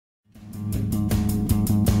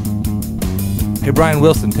Hey, Brian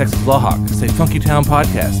Wilson, Texas Lawhawk. Say Funky Town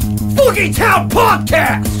Podcast. Funky Town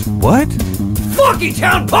Podcast! What? Funky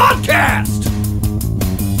Town Podcast!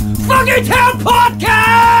 Funky Town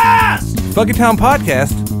Podcast! Funky Town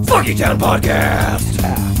Podcast? Funky Town Podcast!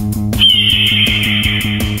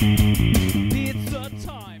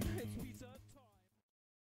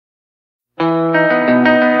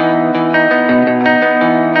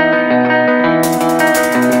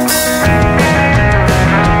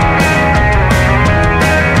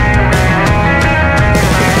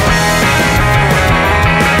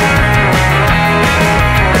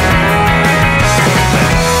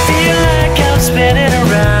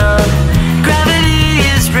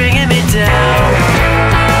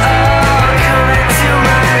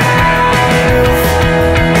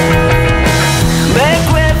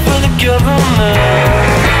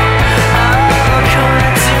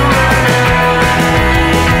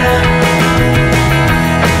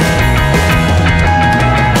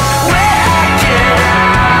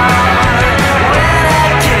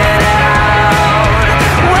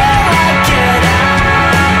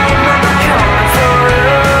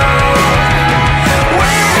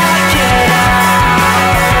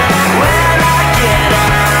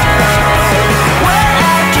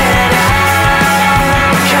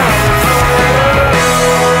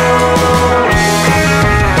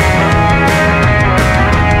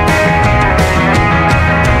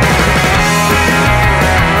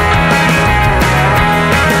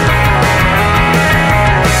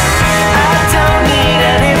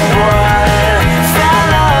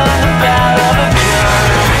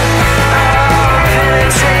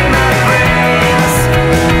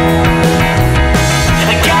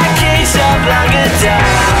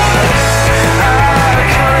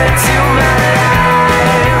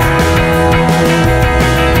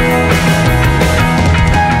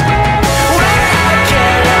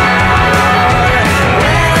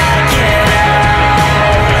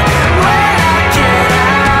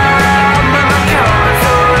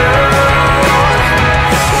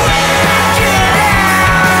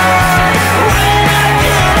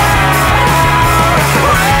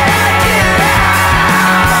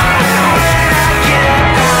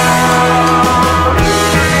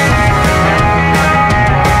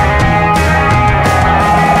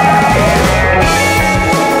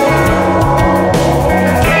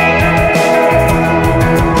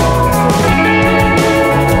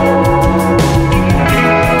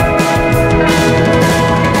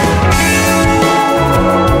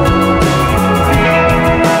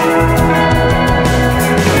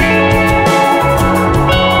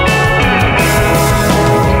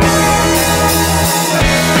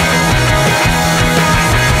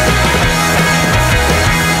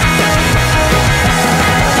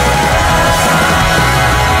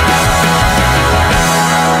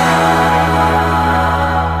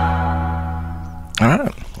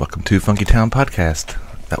 To Funky Town Podcast.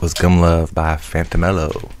 That was Gum Love by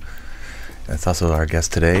Phantomelo. That's also our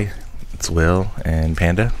guest today. It's Will and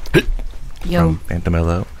Panda Yo. from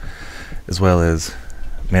Phantomelo, as well as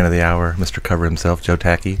Man of the Hour, Mr. Cover himself, Joe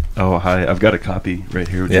Tacky. Oh, hi. I've got a copy right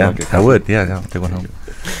here. Would you Yeah, like a copy? I would. Yeah, I'll take one home.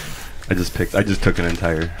 I just took an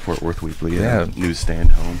entire Fort Worth Weekly Yeah.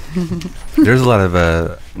 newsstand home. There's a lot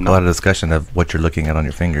of discussion of what you're looking at on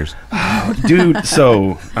your fingers. Dude,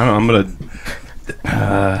 so I don't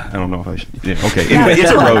know if I should. Yeah, okay. Anyway,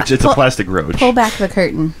 it's a roach. It's a plastic roach. Pull back the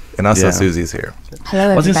curtain. And also Yeah. Susie's here.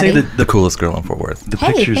 Hello, I was everybody. gonna say The coolest girl in Fort Worth. the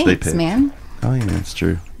Hey, pictures they thanks, picked. man. Oh yeah, that's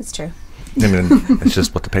true. It's true. I mean, it's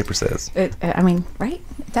just what the paper says. I mean, right?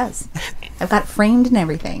 It does. I've got it framed and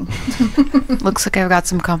everything. Looks like I've got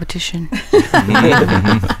some competition.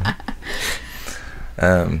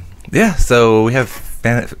 Yeah, so we have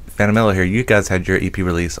Phantomelo here. You guys had your EP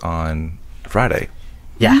release on Friday.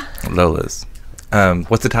 Yeah. Lola's.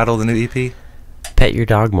 What's the title of the new EP? Pet your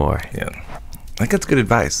dog more. Yeah. I think that's good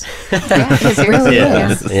advice. Yeah, it really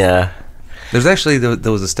is. Yeah. There's actually,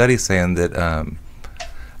 there was a study saying that,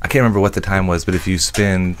 I can't remember what the time was, but if you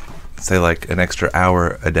spend, say, like an extra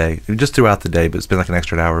hour a day, just throughout the day, but spend like an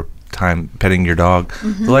extra hour time petting your dog,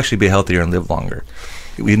 they'll actually be healthier and live longer.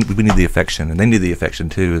 We need the affection, and they need the affection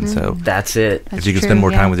too, and so That's it. if you can spend more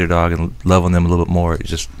time with your dog and love on them a little bit more, it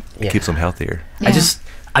just Yeah. keeps them healthier. Yeah.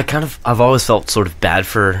 I've always felt sort of bad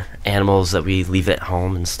for animals that we leave at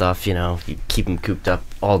home and stuff, you know. You keep them cooped up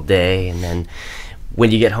all day, and then when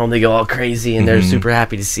you get home, they go all crazy, and they're super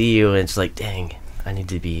happy to see you, and it's like, dang, I need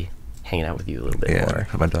to be hanging out with you a little bit more.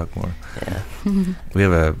 Have my dog more. Yeah. We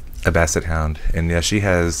have a basset hound, and yeah, she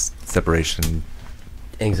has separation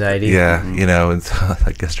Anxiety. Yeah, you know, and so,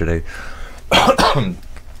 like yesterday, the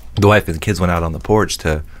wife and the kids went out on the porch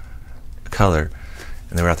to color,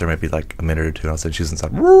 And they were out there maybe like a minute or two, and all of a sudden she's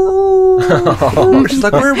inside. She's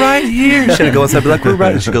like, we're right here. She had to go inside and be like, we're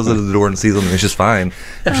right. And she goes into the door and sees them, and it's just fine.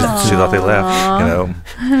 She thought they left, you know.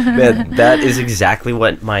 Man, that is exactly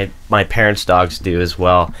what my parents' dogs do as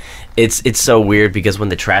well. It's so weird because when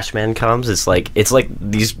the trash man comes, it's like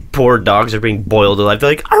these poor dogs are being boiled alive. They're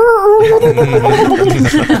like,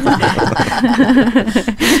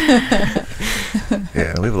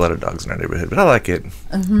 yeah, we have a lot of dogs in our neighborhood, but I like it.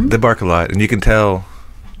 They bark a lot, and you can tell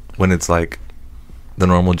when it's like the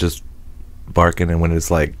normal just barking and when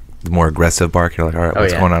it's like the more aggressive barking. You're like, all right,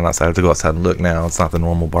 what's going on outside? I have to go outside and look now. It's not the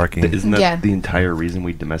normal barking. Isn't that the entire reason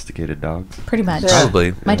we domesticated dogs? Pretty much.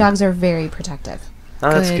 Probably. My dogs are very protective.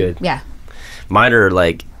 oh, that's good. Yeah. Mine are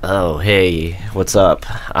like, oh, hey, what's up?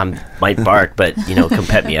 I might bark, but, you know, come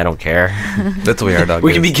pet me. I don't care. That's the way our dog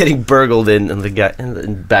We is. could be getting burgled and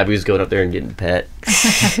Babu's going up there and getting pet.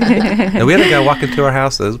 And we had a guy walk into our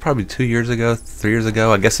house. It was probably 2 years ago, 3 years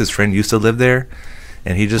ago. I guess his friend used to live there.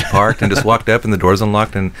 And he just parked and just walked up, and the door's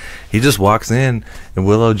unlocked, and he just walks in, and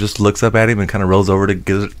Willow just looks up at him and kind of rolls over to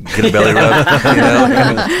get a belly rub, you know.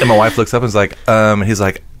 And my wife looks up and is like, and he's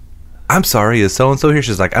like, I'm sorry, is so and so here?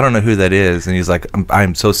 She's like, I don't know who that is. And he's like,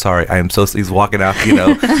 I'm so sorry. He's walking out, you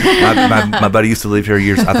know. My buddy used to live here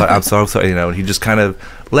years. I thought, I'm so sorry, you know. And he just kind of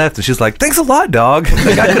left, and she's like, thanks a lot, dog.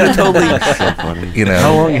 Like, I could have totally, So funny. you know.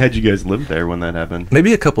 How long had you guys lived there when that happened?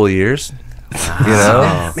 Maybe a couple of years. You know,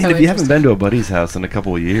 I mean, if you haven't been to a buddy's house in a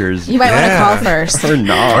couple of years, You might want to call first. or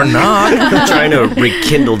not, I'm trying to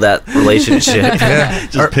rekindle that relationship. yeah.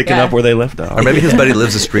 just picking up where they left off. Or maybe his buddy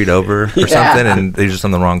lives a street over or something, and they're just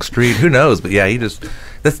on the wrong street. Who knows? But yeah, he just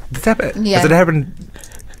that's happened. Yeah. Has it happened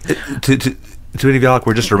to any of y'all? Like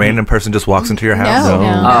where just a random person just walks into your house?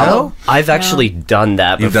 No. I've actually done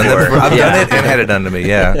that You've before. done that before? I've done it and had it done to me.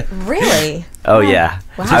 Yeah. Really? Oh yeah.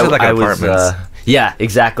 Wow. It's usually like apartments. Yeah,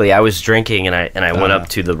 exactly. I was drinking and I went up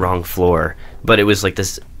to the wrong floor, but it was like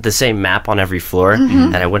the same map on every floor,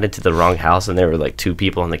 and I went into the wrong house, and there were like two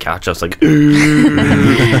people on the couch. I was like,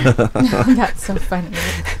 That's so funny.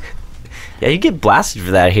 yeah, you get blasted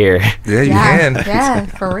for that here. Yeah, you can. Yeah,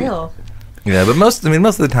 for real. Yeah, but most of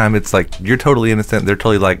the time it's like you're totally innocent. They're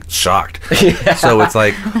totally like shocked. So it's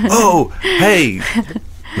like, oh, hey,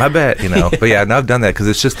 my bad, you know. But yeah, no, I've done that because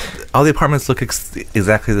it's just all the apartments look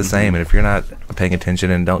exactly the same, and if you're not paying attention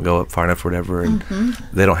and don't go up far enough, or whatever, and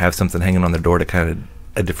they don't have something hanging on their door to kind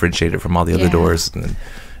of differentiate it from all the other doors, and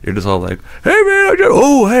you're just all like, hey man,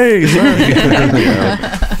 hey, sorry. You know?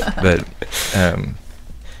 But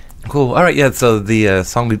cool. All right, yeah. So the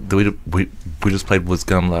song that we just played was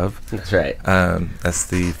 "Gum Love." That's right. That's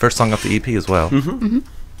the first song off the EP as well.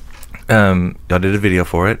 Y'all did a video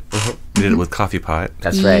for it. We did it with Coffee Pot.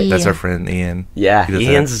 That's right. That's our friend Ian. Yeah, He does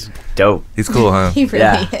Ian's dope. He's cool, huh? He really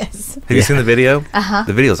Yeah. is. Have you seen the video?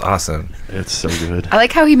 The video's awesome. It's so good. I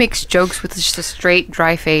like how he makes jokes with just a straight,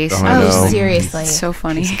 dry face. I know. Oh, seriously. It's so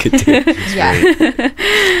funny. Yeah.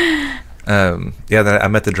 Yeah. Then I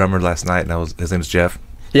met the drummer last night, and his name's Jeff.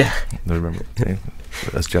 Yeah. I remember. Yeah.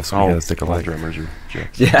 That's Jeff's. All stick all alike. drummers are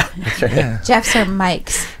jerks. Yeah, that's right. Yeah. Jeff's are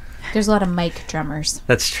mics. There's a lot of mic drummers.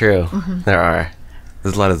 That's true. There are.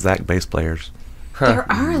 There's a lot of Zach bass players. There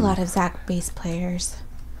are a lot of Zach bass players.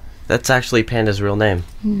 That's actually Panda's real name.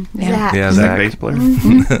 Zach. Yeah, Zach Zach. bass player.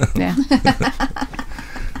 Yeah.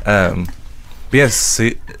 But yes,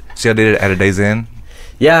 see I did it at a Days Inn.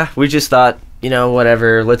 Yeah, we just thought,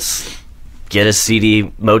 whatever, let's get a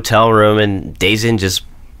CD motel room, and Days Inn just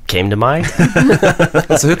came to mind.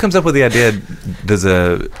 So who comes up with the idea?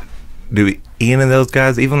 Do Ian and those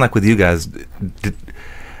guys, even like with you guys,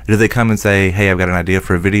 do they come and say, hey, I've got an idea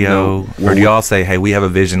for a video? No. Or do y'all say, hey, we have a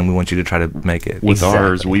vision and we want you to try to make it? With Exactly.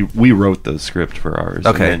 ours, we wrote the script for ours.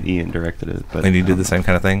 Okay. And then Ian directed it. But And you did the same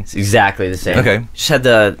kind of thing? It's exactly the same. Okay. Just had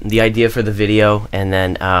the idea for the video, and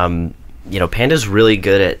then Panda's really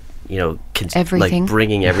good at Everything. like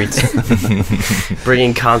bringing everything,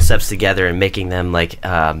 bringing concepts together and making them like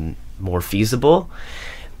more feasible.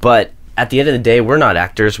 But at the end of the day, we're not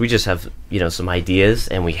actors. We just have some ideas,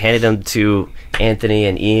 and we handed them to Anthony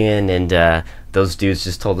and Ian, and those dudes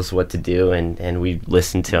just told us what to do, and we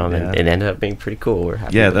listened to them, and it ended up being pretty cool. We're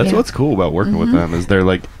happy. Yeah, with that's it. what's cool about working with them is they're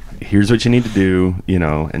like, here's what you need to do,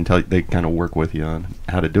 until they kind of work with you on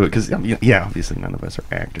how to do it. Because obviously none of us are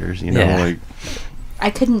actors, Yeah. like. I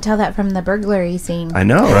couldn't tell that from the burglary scene. I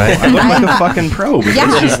know, Right. I look like a fucking pro, but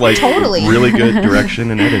Yeah, it's just like totally. really good direction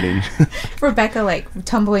and editing. Rebecca like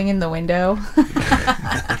tumbling in the window.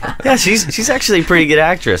 Yeah, she's actually a pretty good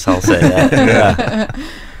actress. I'll say that. Yeah.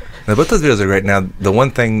 Now, both those videos are great. Now, the one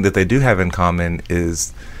thing that they do have in common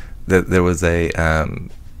is that there was a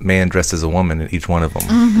man dressed as a woman in each one of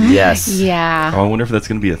them. Yes. Yeah. Oh, I wonder if that's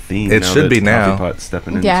going to be a theme. It should that be now. Coffee Pot's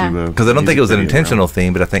stepping Yeah. into Because I don't think it was an music video intentional realm.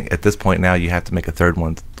 theme, but I think at this point now you have to make a third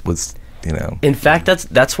one with, you know. In fact,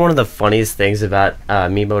 that's one of the funniest things about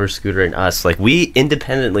Me, Motor Scooter, and us. Like, we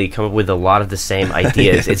independently come up with a lot of the same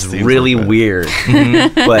ideas. Yeah, it It's seems really like that. weird,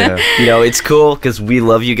 but you know, it's cool because we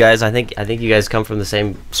love you guys. I think you guys come from the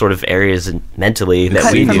same sort of areas and mentally that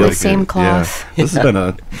Cut we from do. the same cloth. Yeah. This has been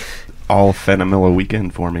a all Phantomelo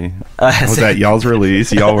weekend for me. Uh, I was at y'all's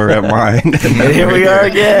release. Y'all were at mine. And here we are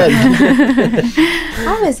again.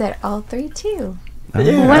 I was at all three too.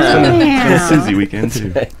 Wow. Susie weekend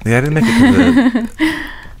too. Yeah, I didn't make it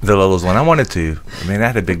to the Lola's one. I wanted to. I mean, I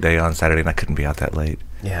had a big day on Saturday and I couldn't be out that late.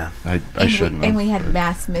 Yeah. I shouldn't. And we had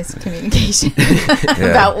mass miscommunication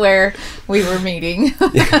about where we were meeting.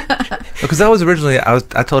 Because I was originally, I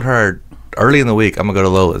told her early in the week, I'm going to go to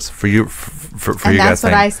Lola's for you, for And you guys. that's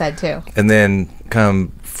what I said too. And then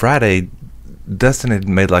come Friday, Dustin had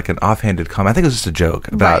made like an offhanded comment. I think it was just a joke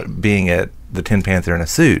about being at the Tin Panther in a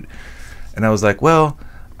suit. And I was like, well,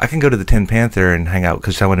 I can go to the Tin Panther and hang out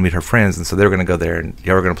because I want to meet her friends. And so they were going to go there and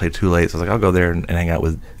y'all were going to play Too Late. So I was like, I'll go there and hang out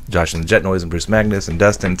with Josh and the Jet Noise and Bruce Magnus and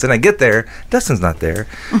Dustin. So then I get there, Dustin's not there.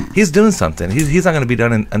 He's doing something. He's not going to be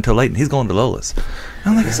done until late, and he's going to Lola's.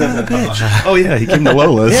 I'm like, son of a bitch. Oh yeah, he came to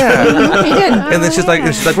Lola's. Yeah. He did. And then she's like,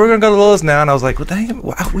 we're gonna go to Lola's now. And I was like, well, dang,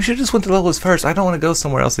 we should have just went to Lola's first. I don't want to go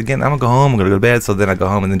somewhere else again. I'm gonna go home. I'm gonna go to bed. So then I go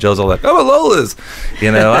home, and then Joe's all like, I'm at Lola's.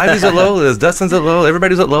 You know, Ivy's at Lola's. Dustin's at Lola's.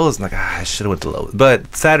 Everybody's at Lola's. I'm like, I should have went to Lola's.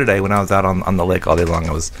 But Saturday when I was out on the lake all day long,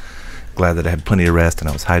 I was glad that I had plenty of rest and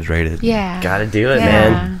I was hydrated. Yeah. Gotta do it, Yeah.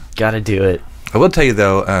 man. Gotta do it. I will tell you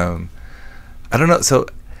though, I don't know. So,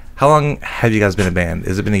 how long have you guys been a band?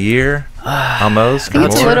 Has it been a year? Almost? I think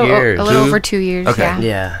it's a More? little, Years. a little Two? over 2 years. Okay. Yeah.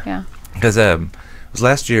 Yeah. Yeah. Because it was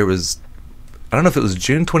last year. It was, I don't know if it was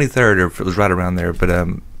June 23rd or if it was right around there. But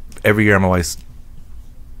every year on my wife's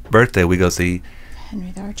birthday, we go see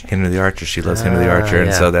Henry the Archer. Henry the Archer. She loves Henry the Archer,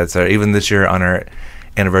 and yeah. so that's even this year on our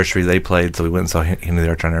anniversary they played. So we went and saw Henry the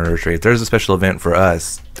Archer on our anniversary. If there's a special event for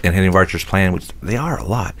us and Henry the Archer's playing, which they are a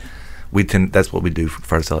lot, that's what we do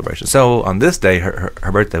for our celebration. So on this day, her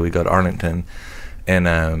birthday, we go to Arlington and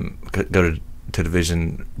go to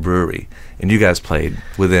Division Brewery, and you guys played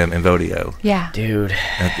with them in Vodeo. Yeah. Dude.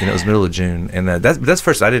 And it was middle of June, and that's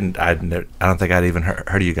first. I don't think I'd even heard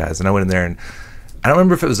of you guys, and I went in there and I don't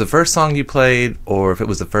remember if it was the first song you played or if it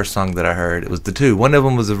was the first song that I heard. It was the two. One of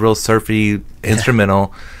them was a real surfy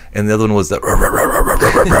instrumental, and the other one was the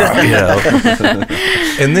you know.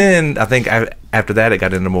 And then I think after that it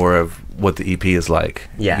got into more of what the EP is like.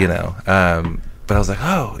 Yeah. You know. But I was like,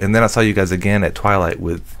 oh. And then I saw you guys again at Twilight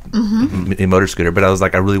with Motor Scooter. But I was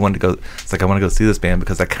like, I really wanted to go. It's like I want to go see this band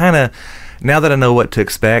because I kind of, now that I know what to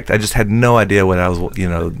expect, I just had no idea what I was, you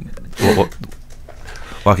know,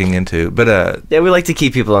 walking into. But Yeah, we like to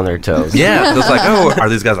keep people on their toes. yeah, it was like, oh, are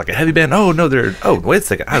these guys like a heavy band? Oh no, they're. Oh, wait a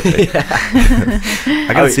second. Okay. I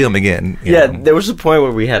gotta see them again. you Yeah, know. there was a point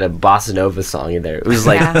where we had a bossa nova song in there. It was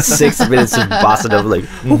like Yeah. 6 minutes of bossa nova, like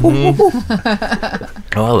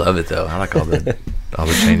Oh, I love it though. I like all the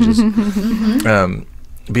changes.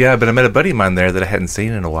 But yeah, but I met a buddy of mine there that I hadn't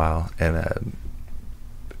seen in a while, and I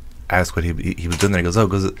asked what he was doing there. He goes,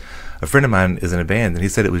 a friend of mine is in a band, and he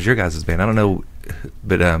said it was your guys' band. I don't know,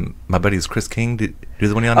 but my buddy is Chris King. Do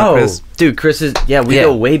the one y'all know, Chris? dude, Chris is we Yeah.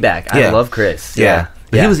 go way back. I Yeah. love Chris. Yeah.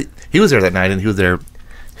 But Yeah. he was there that night, and he was there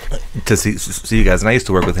to see you guys. And I used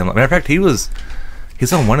to work with him. Matter of fact, he's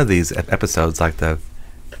on one of these episodes, like the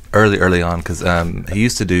early on, because he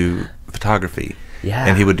used to do photography. Yeah.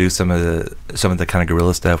 And he would do some of the kind of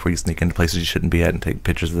guerrilla stuff where you sneak into places you shouldn't be at and take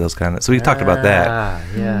pictures of those kind of. So we talked about that.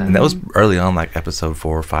 Yeah. And that was early on, like episode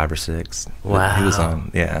 4 or 5 or 6. that he was Wow.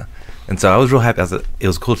 on. Yeah. And so I was real happy. It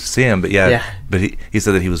was cool to see him, but Yeah. but he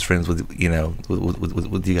said that he was friends with you know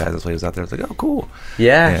with you guys. That's why he was out there. I was like, oh, cool.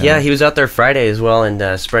 Yeah, he was out there Friday as well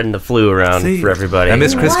and spreading the flu around See, for everybody. I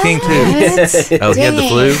miss Chris King too. What? Oh, he had the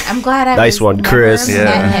flu? Dang, I'm glad I Nice was one, never Chris. met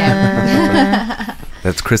him.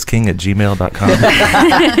 That's chrisking@gmail.com.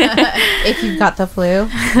 If you've got the flu,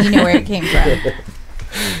 you know where it came from.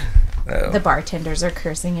 Oh. The bartenders are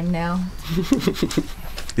cursing him now.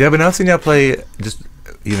 Yeah, but now I've seen y'all play just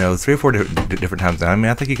 3 or 4 different times now. I mean,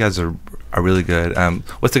 I think you guys are really good.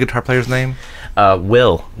 What's the guitar player's name?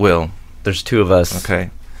 Will. Will. There's 2 of us. Okay.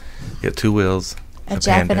 You got 2 Wills. A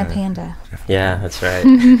Jeff and a Panda. Yeah, that's right.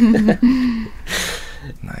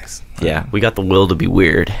 Nice. Yeah, we got the will to be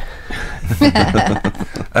weird.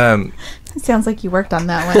 Sounds like you worked on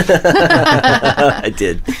that one. I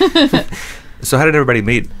did. So how did everybody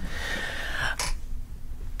meet?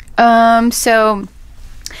 So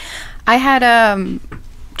I had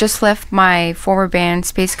just left my former band,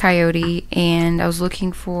 Space Coyote, and I was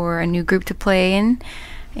looking for a new group to play in.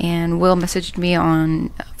 And Will messaged me on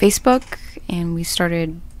Facebook, and we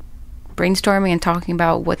started brainstorming and talking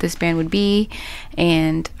about what this band would be.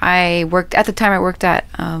 And I worked at the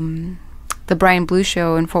Brian Blue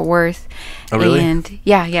Show in Fort Worth. Oh, really? And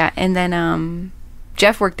yeah. And then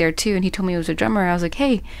Jeff worked there too, and he told me he was a drummer. I was like,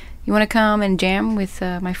 hey, you want to come and jam with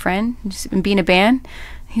my friend and be in a band?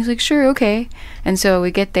 He was like, sure, okay. And so we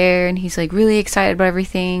get there, and he's like really excited about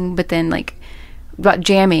everything, but then like about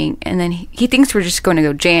jamming, and then he thinks we're just going to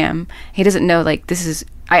go jam. He doesn't know like this is.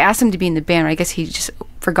 I asked him to be in the band. I guess he just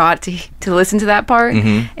forgot to listen to that part.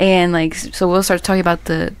 Mm-hmm. And like so Will starts talking about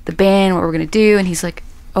the band, what we're gonna do, and he's like,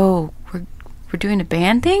 oh, we're doing a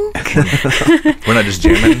band thing. We're not just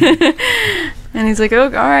jamming. And he's like, oh, all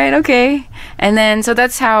right, okay. And then so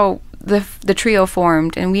that's how the trio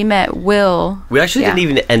formed, and we met Will. We actually didn't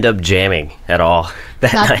even end up jamming at all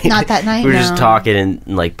that night. Not that night? We were just No. talking and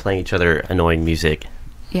like playing each other annoying music.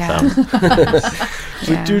 Yeah.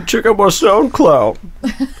 So. Yeah. Dude, check out my SoundCloud.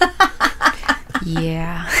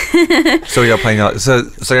 Yeah. So y'all playing, so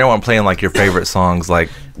y'all weren't playing like your favorite songs, like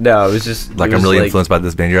No, it was just like it I'm was, really influenced by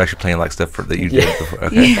this band. You're actually playing like stuff that you did before.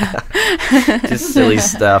 Okay. just silly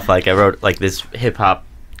stuff. Like I wrote like this hip hop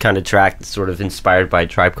kind of track that's sort of inspired by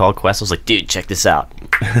Tribe Called Quest. I was like, dude, check this out.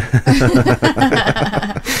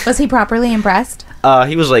 Was he properly impressed?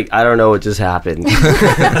 He was like, I don't know what just happened.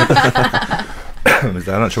 I'm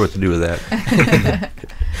not sure what to do with that.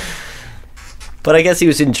 But I guess he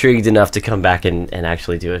was intrigued enough to come back and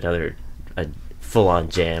actually do a full-on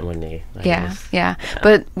jam when he. Like, Yeah.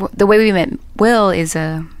 But the way we met Will is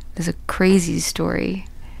a crazy story.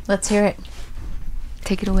 Let's hear it.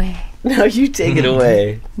 Take it away. No, you take it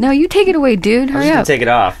away. No, you take it away, dude. I was Hurry gonna up. take it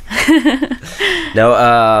off.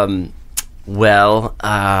 No,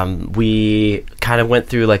 we kind of went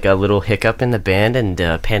through like a little hiccup in the band, and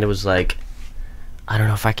Panda was like, I don't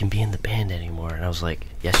know if I can be in the band anymore. And I was like,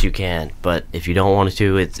 yes, you can, but if you don't want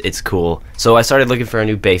to, it's cool. So I started looking for a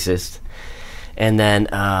new bassist, and then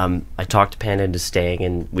I talked to Panda into staying,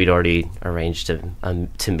 and we'd already arranged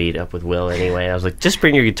to meet up with Will anyway. I was like, just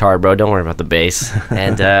bring your guitar, bro. Don't worry about the bass.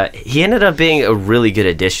 And he ended up being a really good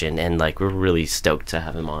addition, and like we're really stoked to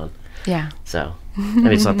have him on. Yeah. So I mean,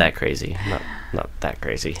 it's not that crazy. Not that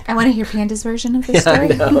crazy. I want to hear Panda's version of this story.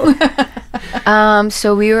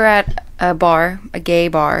 So we were at a bar, a gay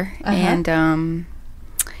bar, Uh-huh. and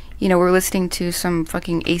we're listening to some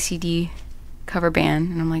fucking ACD cover band,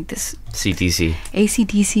 and I'm like, this CTC.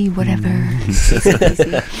 ACDC, whatever.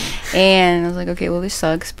 AC/DC. And I was like, okay, well, this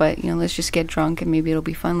sucks, but let's just get drunk and maybe it'll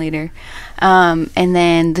be fun later. And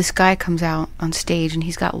then this guy comes out on stage, and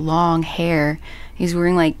he's got long hair. He's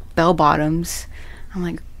wearing like bell bottoms. I'm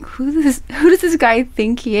like, who does this guy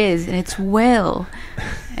think he is? And it's Will.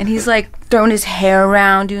 And he's like throwing his hair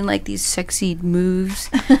around, doing like these sexy moves.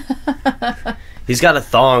 He's got a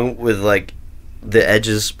thong with like the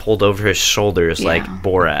edges pulled over his shoulders, like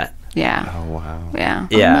Borat. Yeah. Oh wow. Yeah.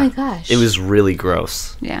 Yeah. Oh my gosh. It was really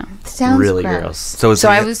gross. Yeah. Sounds really gross. So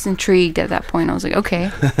I was intrigued at that point. I was like,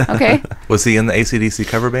 okay. Was he in the AC/DC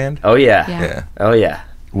cover band? Oh yeah. Yeah. Oh yeah.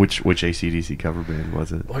 Which AC/DC cover band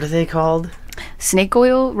was it? What are they called? Snake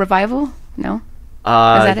Oil Revival? No. Is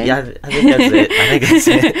that it? Yeah, I think that's it. I think that's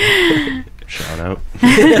it. Shout out.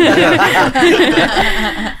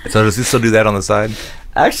 So does he still do that on the side?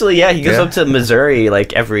 Actually, yeah, he goes Yeah. up to Missouri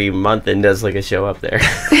like every month and does like a show up there.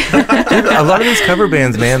 Dude, a lot of these cover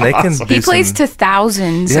bands, man, they can do He plays some- to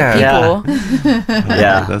thousands Yeah. of people.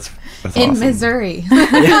 Yeah. That's In awesome. Missouri.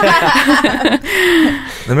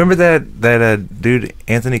 Remember that dude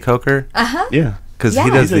Anthony Coker? Yeah. Because Yeah. he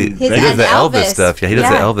does the His Elvis Elvis. stuff. Yeah, he does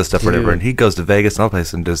the Yeah. Elvis stuff, or whatever, Dude. and he goes to Vegas and all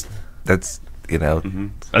places and just I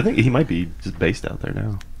think he might be just based out there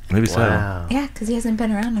now. maybe so. Wow. Yeah, because he hasn't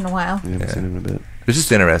been around in a while. We haven't Yeah. seen him in a bit. It's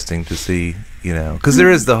just interesting to see, because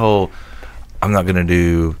there is the whole, I'm not gonna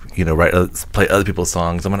do, play other people's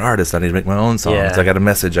songs. I'm an artist. I need to make my own songs. Yeah. I got a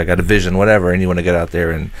message. I got a vision. Whatever. And you want to get out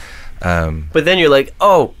there and, But then you're like,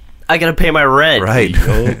 oh, I gotta pay my rent. right.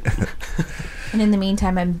 And in the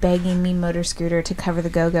meantime, I'm begging Mean Motor Scooter to cover the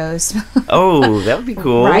Go-Go's. Oh, that would be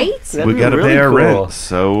cool. Right? That'd We be gotta really pay our cool. rent,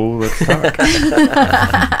 so let's talk.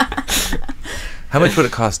 How much would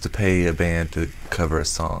it cost to pay a band to cover a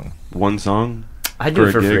song? One song. I do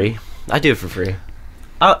it For for a gig? free. I do it for free.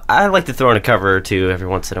 I like to throw in a cover or two every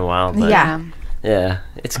once in a while. But Yeah. Yeah,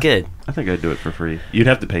 it's good. I think I'd do it for free. You'd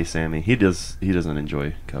have to pay Sammy. He doesn't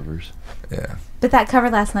enjoy covers. Yeah. But that cover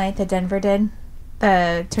last night that Denver did,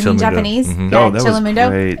 the Turning Chillamundo. Japanese, Mhm. yeah, Oh, that was Chillamundo,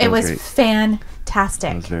 great. That it was was great. fantastic.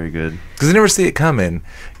 That was very good. Because you never see it coming.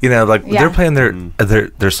 You know, like Yeah. they're playing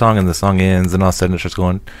their song and the song ends, and all of a sudden it starts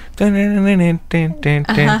going. And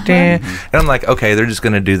I'm like, okay, they're just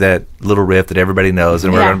going to do that little riff that everybody knows,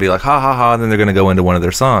 and we're Yeah. going to be like, ha ha ha, and then they're going to go into one of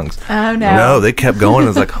their songs. Oh, no. No, they kept going. It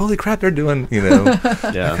was like, holy crap, they're doing, you know,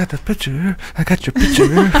 Yeah. I got the picture, I got your picture.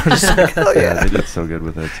 I was just like, hell Yeah, yeah. they did so good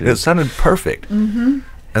with that too. It sounded perfect. Mm-hmm.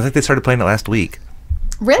 I think they started playing it last week.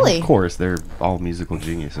 Really? Of course, they're all musical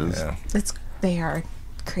geniuses. Yeah. They are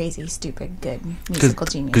crazy, stupid, good musical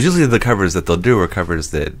Because genius. usually the covers that they'll do are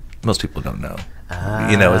covers that most people don't know.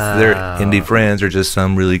 You know, it's their indie friends or just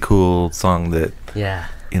some really cool song that, Yeah.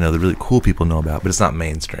 you know, the really cool people know about, but it's not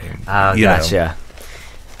mainstream. Oh, you know. gotcha.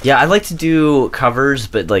 Yeah, I like to do covers,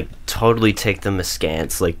 but like totally take them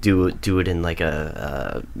askance. Like do it in like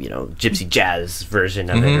a you know, gypsy jazz version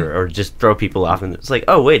of it, or just throw people off. And it's like,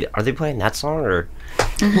 oh wait, are they playing that song or?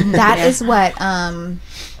 That is what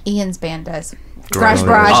Ian's band does. Garage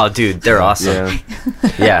Barrage. Oh, dude, they're awesome.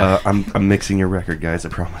 Yeah. Yeah. I'm mixing your record, guys. I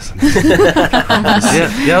promise.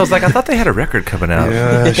 Yeah, I was like, I thought they had a record coming out.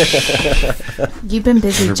 Yeah, You've been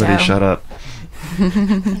busy, everybody, Joe. shut up.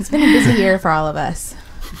 It's been a busy year for all of us.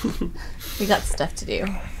 We got stuff to do.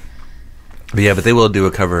 But they will do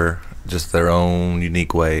a cover just their own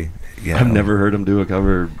unique way. You know. I've never heard them do a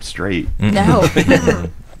cover straight. No.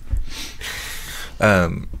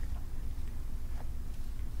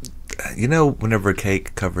 You know, whenever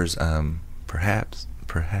Cake covers Perhaps,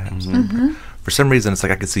 Mm-hmm. for some reason, it's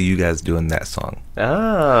like I could see you guys doing that song.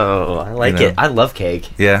 Oh, I like You know. it. I love Cake.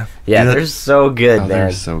 Yeah? Yeah, You know- they're so good, Oh, man.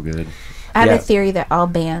 they're so good. I have Yeah. a theory that all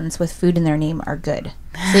bands with food in their name are good.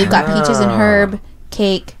 So you've got Peaches and Herb,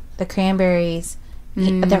 Cake, the Cranberries.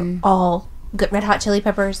 They're all good. Red Hot Chili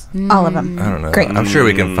Peppers, all of them. I don't know. Great. I'm sure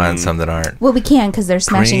we can find some that aren't. Well, we can because there's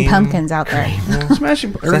Smashing Cream. Pumpkins out there.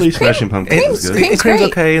 Smashing Pumpkins Cream's- is good. Cream's Cream's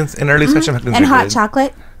great. okay, and early Smashing Pumpkins And are Hot good.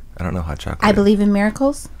 Chocolate. I don't know Hot Chocolate. I Believe in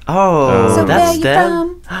Miracles. Oh, So where that's you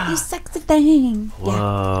them. from? You sexy thing. Yeah.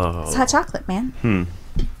 Whoa. It's Hot Chocolate, man.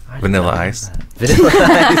 Vanilla Ice.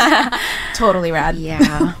 Totally rad.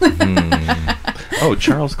 Yeah. Oh,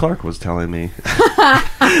 Charles Clark was telling me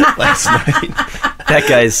last night. That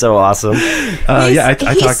guy is so awesome. Yeah, I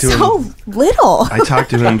talked to He's him. so little. I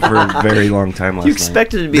talked to him for a very long time last You night.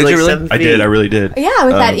 expected to be Did like you really? 7 feet. I did. I really did. Yeah,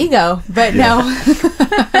 with that ego, but no.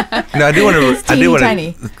 No, I do want He's to. I teeny do want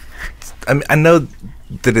tiny. to. I know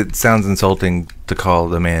that it sounds insulting to call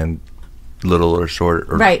the man little or short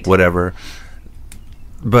or Right. whatever,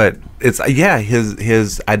 but it's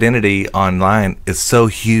his identity online is so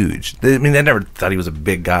huge. I mean, I never thought he was a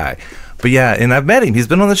big guy, but yeah, and I've met him. He's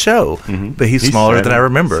been on the show, but he's smaller than I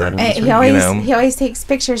remember. And You know? he always takes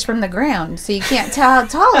pictures from the ground, so you can't tell how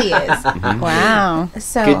tall he is. Wow.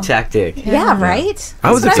 So Good tactic. yeah, right.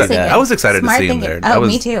 I was That's what excited. thinking. I was excited to Smart see him thinking. there. Oh, I was-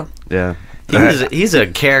 me too. Yeah. He's a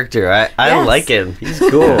character. I Yes. like him. He's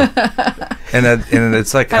cool. And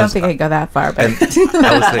it's like I don't think I'd go that far, but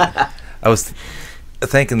And I was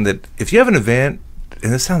thinking that if you have an event,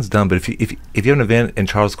 and this sounds dumb, but if you have an event and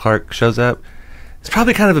Charles Clark shows up, it's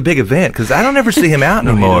probably kind of a big event because I don't ever see him out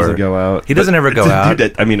No, anymore. he doesn't go out. He doesn't ever go out.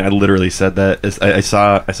 Dude, I mean, I literally said that. I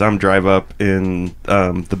saw him drive up in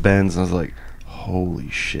the Benz, and I was like, "Holy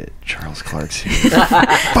shit, Charles Clark's here!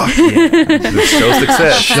 Fuck yeah! Show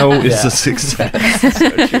success. Show is a success."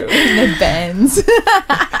 the Benz.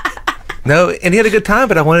 No, and he had a good time,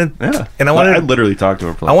 but I wanted, Yeah, and I literally talked to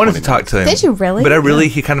him. For like I wanted 20 to talk minutes. to him. Did you really? But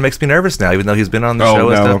he kind of makes me nervous now, even though he's been on the Oh show no,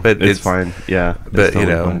 and stuff. But it's fine. Yeah, But it's you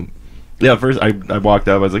totally know, fine. Yeah, first I walked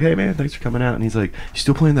up. I was like, "Hey man, thanks for coming out." And he's like, "You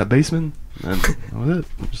still playing that bassman?" And that was it.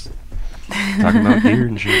 Just talking about gear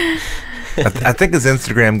and shit. I think his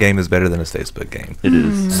Instagram game is better than his Facebook game. It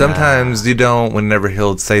is. Sometimes you don't. Whenever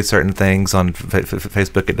he'll say certain things on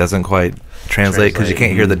Facebook, it doesn't quite translate because you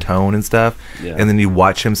can't hear the tone and stuff. Yeah. And then you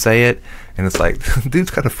watch him say it, and it's like, dude's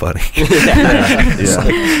kind of funny. Yeah.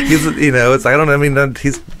 Like, he's, you know, it's like, I don't know. I mean,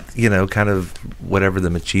 he's, you know, kind of whatever the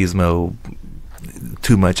machismo,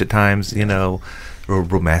 too much at times, you know,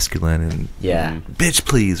 real masculine and Yeah. bitch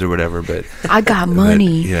please or whatever. But I got but,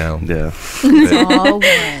 money. you know, Yeah. but, All one.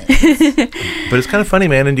 but it's kind of funny,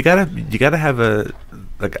 man. And you gotta have a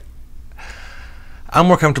like. I'm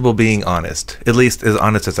more comfortable being honest, at least as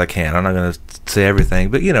honest as I can. I'm not gonna say everything,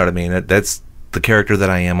 but you know what I mean. That's the character that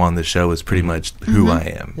I am on the show is pretty much who I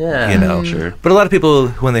am. Yeah. You know. Sure. But a lot of people,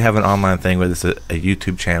 when they have an online thing, whether it's a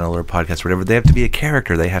YouTube channel or a podcast or whatever, they have to be a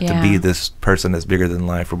character. They have to be Yeah. this person that's bigger than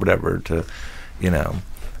life or whatever to, you know.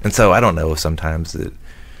 And so I don't know if sometimes that,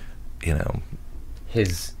 you know,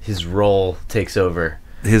 His role takes over.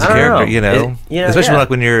 his I don't character, know. you know, It- especially yeah. like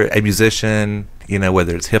when you're a musician, you know,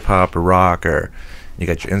 whether it's hip hop or rock or, You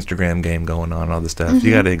got your Instagram game going on, all this stuff. You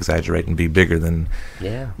got to exaggerate and be bigger than,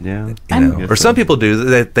 Yeah. you know. Or some people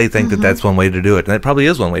do. They think that that's one way to do it, and that probably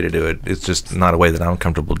is one way to do it. It's just not a way that I'm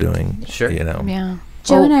comfortable doing. Sure. You know. Yeah.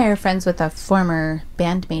 Joe and I are friends with a former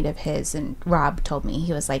bandmate of his, and Rob told me,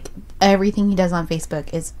 he was like, everything he does on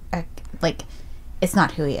Facebook is like, it's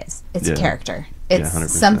not who he is. It's a character. It's 100%.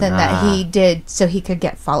 something that he did so he could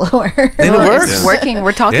get followers. And it works. It's working.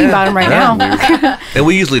 We're talking about him right now. And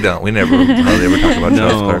we usually don't. We never hardly ever talk about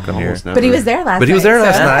Charles Clark on here. almost never. But he was there last night. But he was there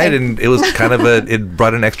last so- night, and it was kind of it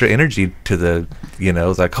brought an extra energy to the, you know, it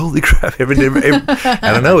was like, holy crap, every I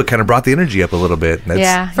don't know, it kind of brought the energy up a little bit. And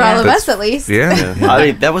that's, For all of That's- us, at least. Yeah. I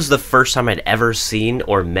mean, that was the first time I'd ever seen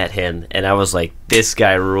or met him, and I was like, this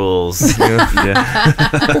guy rules.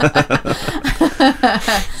 Yeah.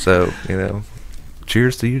 So, you know,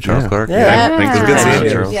 cheers to you, Charles Yeah. Clark. Yeah. Thanks It's for good having seeing me,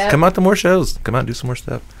 you. Charles. Yeah. Come out to more shows. Come out and do some more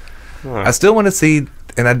stuff. Huh. I still want to see,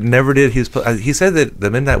 and I never did. He said that the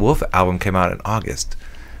Midnight Wolf album came out in August,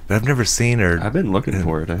 but I've never seen or. I've been looking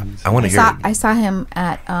for it. I want to hear it. I saw him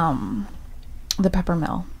at the Pepper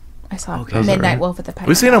Mill. I saw Okay. Midnight right? Wolf at the Pepper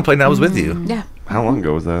We've seen Mill. him play. And I was with you. Yeah. How long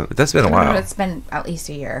ago was that? But that's been a I don't know, while. it's been at least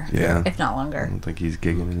a year. Yeah. If not I longer. don't think he's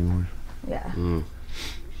gigging anymore. Yeah.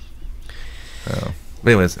 So,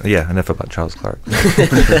 but anyways, yeah, enough about Charles Clark.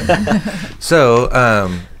 So,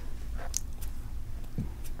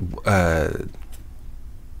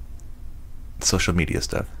 social media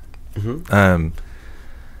stuff.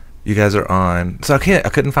 You guys are on. So I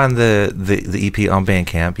couldn't find the EP on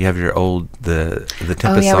Bandcamp. You have your old the Tempest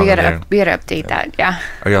Oh yeah, song we on there. gotta update that. Yeah.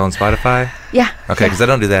 Are y'all on Spotify? Yeah. Okay, because I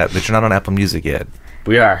don't do that. But you're not on Apple Music yet.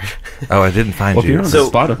 We are. Oh, I didn't find Well, if you. you're on So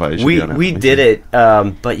Spotify, it should be on we Apple did Music.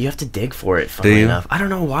 it, but you have to dig for it, funnily you? enough. I don't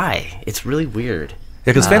know why. It's really weird.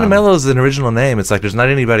 Yeah, because Phantomelo is an original name. It's like there's not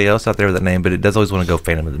anybody else out there with that name, but it does always want to go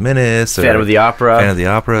Phantom of the Menace. Or Phantom of the Opera. Phantom of the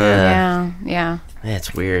Opera. Yeah. Yeah. Yeah,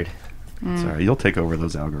 it's weird. Sorry, you'll take over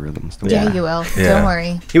those algorithms. Don't Yeah, worry. you will. Yeah. Don't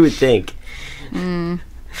worry. You would think. And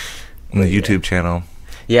the YouTube channel.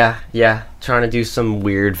 Yeah. Trying to do some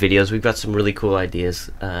weird videos. We've got some really cool ideas.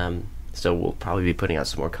 So we'll probably be putting out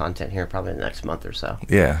some more content here probably in the next month or so.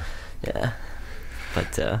 Yeah. Yeah.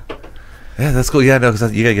 But, Yeah, that's cool. Yeah, no,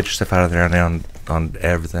 because you gotta get your stuff out of there on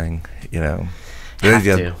everything. You know. Have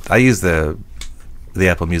Yeah, to. I use the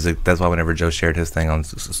Apple Music. That's why whenever Joe shared his thing on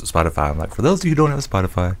Spotify, I'm like, for those of you who don't have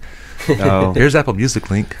Spotify, Oh, here's Apple Music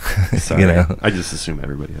link. sorry. You know, I just assume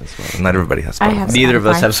everybody has Spotify. not everybody has Spotify. I have neither of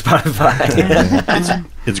us have Spotify. Spotify.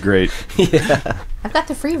 It's great. I've got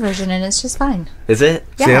the free version and it's just fine. Is it?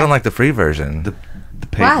 See, I Yeah. don't like the free version The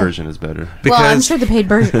paid Why? version is better. because Well, I'm sure the paid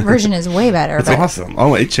version is way better. It's but awesome.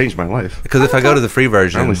 Oh, it changed my life. because if I go to the free I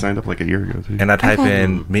version only signed up like a year ago, too. and I type Okay.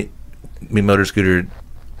 in me Motor Scooter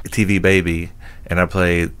TV Baby and I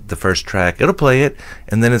play the first track, it'll play it,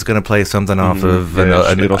 and then it's going to play something off of Yeah,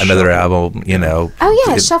 another it'll shuffle. album, you know. Oh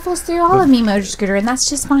yeah, it It- shuffles through all of me Motor Scooter, and that's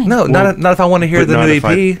just fine. No, Well, not if I want to hear But the not new if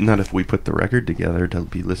EP. not if we put the record together to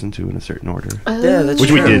be listened to in a certain order. Yeah, that's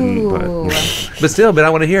Which we true. didn't, but Ooh. But still, I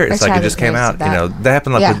want to hear it. It's Our like it child just is came raised out. to that. You know, that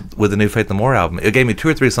happened like Yeah. with the new Faith No More album. It gave me 2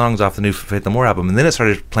 or 3 songs off the new Faith No More album, and then it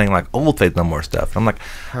started playing like old Faith No More stuff. I'm like,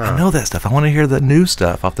 I know that stuff. I want to hear the new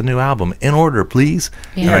stuff off the new album in order, please.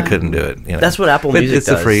 And I Yeah. couldn't do it. You know? That's what Apple But Music it's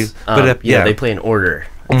does. a free. But yeah, they play in order.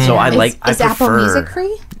 So I Is I Apple prefer. Music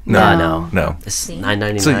free? No. no. It's See?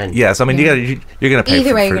 $9.99. So yeah, so I mean, you're gonna pay. Either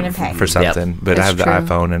for, way, for, you're gonna pay. for something. But I That's have the true.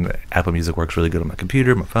 iPhone, and Apple Music works really good on my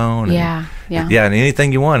computer, my phone. And, Yeah. yeah, and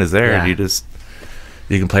anything you want is there. Yeah.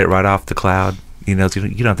 You can play it right off the cloud. You know, so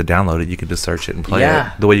you don't have to download it. You can just search it and play Yeah.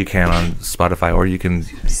 it the way you can on Spotify, or you can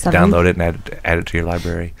download it and add it to your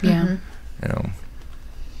library. Yeah. You know,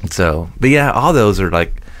 so but yeah, all those are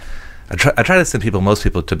like. I try to send most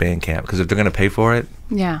people to Bandcamp, because if they're going to pay for it,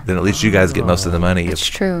 Yeah. then at least you guys get most of the money. It's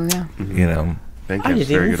true. Yeah. You know, Bandcamp's I didn't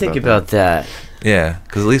very even good think about that. yeah,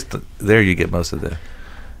 because at least there you get most of the.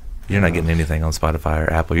 You're not getting anything on Spotify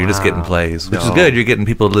or Apple. You're just getting Wow. plays, which is No. good. You're getting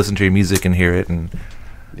people to listen to your music and hear it, and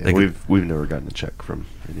Yeah, Like- we've never gotten a check from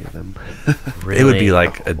any of them. Really? it would be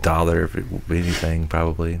like $1 if it would be anything,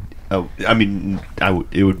 probably. Oh, I mean, I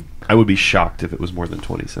would be shocked if it was more than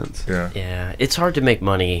 20 cents. Yeah. Yeah, it's hard to make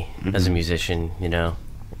money as a Mm-hmm. musician, you know,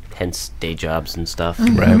 hence day jobs and stuff.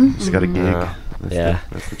 Right. Just got a gig. Yeah.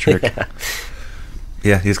 That's the trick.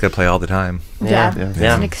 Yeah, you just got to play all the time. Yeah, Yeah. It's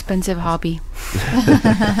yeah. an expensive hobby.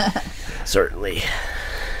 Certainly.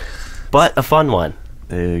 But a fun one.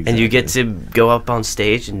 Exactly. And you get to go up on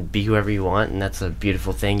stage and be whoever you want, and that's a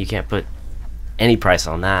beautiful thing. You can't put any price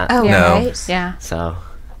on that. Oh, No. right. Yeah. So,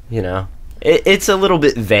 you know, it's a little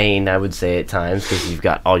bit vain, I would say, at times, because you've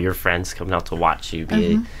got all your friends coming out to watch you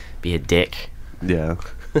be a dick. Yeah.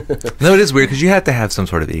 No, it is weird because you have to have some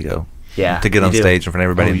sort of ego. Yeah, to get you on do. stage in front of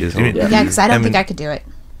everybody. Oh, and you just, do. Yeah, because I don't I think mean- I could do it.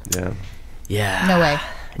 Yeah. Yeah. No way.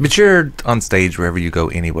 But you're on stage wherever you go,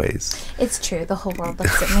 anyways, It's true. The whole world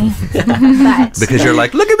looks at me. But because you're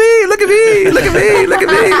like, look at me, look at me, look at me, look at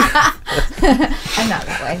I'm not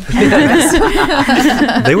that way.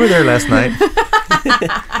 me. They were there last night.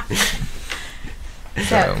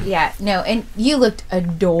 So, yeah, no, and you looked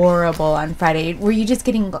adorable on Friday. Were you just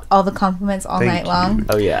getting all the compliments all Thank night long? you.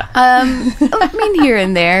 Oh yeah. I mean, here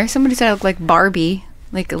and there. Somebody said I look like Barbie,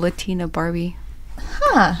 like a Latina Barbie.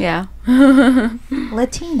 Huh. Yeah,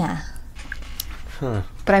 Latina. but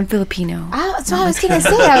I'm Filipino. That's what I was going to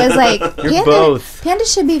say. I was like, You're both. Panda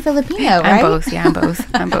should be Filipino, I'm right? both. Yeah, I'm both.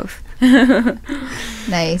 I'm both.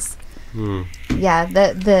 Nice. Yeah,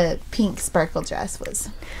 the pink sparkle dress was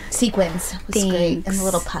sequins was great, and the Thanks.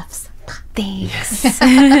 little puffs. Thanks.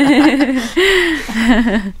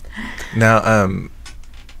 Now,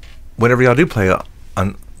 whenever y'all do play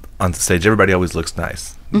on the stage, everybody always looks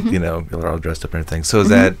nice. You know, you're all dressed up and everything. So is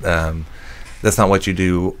that that's not what you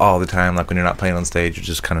do all the time? Like when you're not playing on stage, you're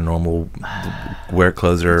just kind of normal wear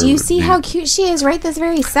clothes or. Do you see how cute she is right this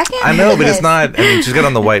very second? I know, but it's Yes. not. I mean, she's got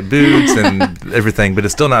on the white boots and everything, but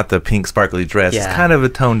it's still not the pink sparkly dress. Yeah. It's kind of a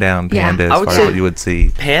toned down Yeah. Panda I as would far say- as what you would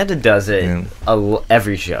see. Panda does it Yeah.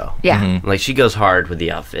 every show. Yeah. Mhm. Like she goes hard with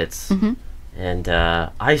the outfits, and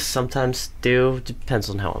I sometimes do.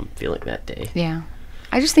 Depends on how I'm feeling that day. Yeah.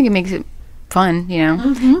 I just think it makes it fun, you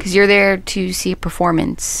know, because you're there to see a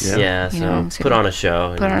performance. Yeah. Yeah, You so know, so put on a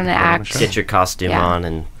show. Put on an act. Get your costume Yeah. on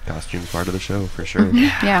and Costume's part of the show for sure.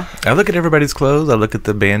 Yeah. I look at everybody's clothes. I look at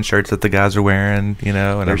the band shirts that the guys are wearing, you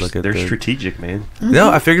know, and I look at They're the. strategic, man.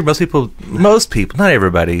 No, I figured most people, not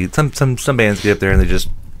everybody. Some bands get up there and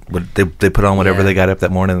they put on whatever Yeah. they got up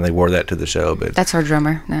that morning and they wore that to the show. But That's our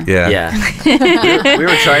drummer. No. yeah. yeah. we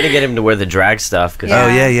were trying to get him to wear the drag stuff, Oh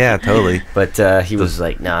yeah, totally. but he was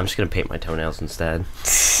like, "Nah, I'm just gonna paint my toenails instead."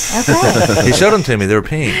 Okay. He showed them to me. They were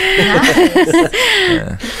pink.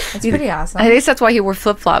 Nice. It's pretty awesome. I guess that's why he wore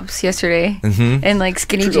flip flops yesterday Mm-hmm. and like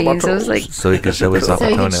skinny Trigger my jeans. I was toes. like, So he could show his awful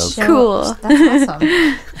you could toenails. show- Cool. That's awesome.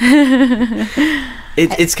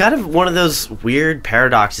 It's kind of one of those weird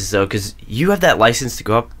paradoxes, though, because you have that license to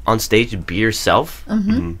go up on stage and be yourself,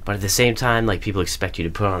 but at the same time, like people expect you to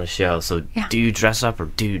put on a show. So Yeah. do you dress up or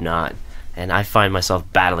do you not? And I find myself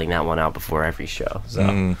battling that one out before every show.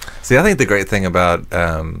 So See, I think the great thing about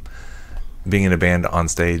being in a band on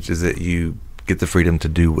stage is that you get the freedom to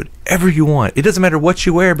do whatever you want. It doesn't matter what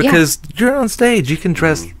you wear because you're on stage. You can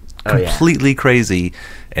dress Oh, yeah. completely crazy,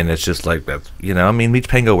 and it's just like that. You know, I mean, Meech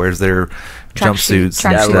Pango wears their jumpsuits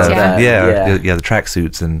and tracksuits, stuff. yeah. Yeah, the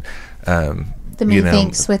tracksuits and. The you know,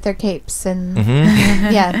 methinks with their capes and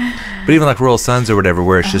Mhm. yeah. But even like Royal Sons or whatever,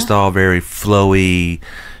 where it's just all very flowy,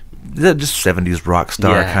 just 70s rock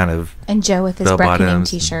star Yeah. kind of. And Joe with his Bell Breckening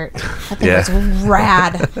bottoms. t-shirt. I think Yeah. it was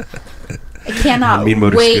rad. I cannot Mean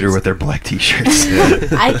Motor wait. Scooter with their black t-shirts.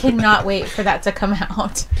 I cannot wait for that to come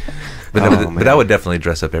out. But, Oh, but I would definitely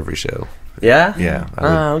dress up every show. yeah, Yeah.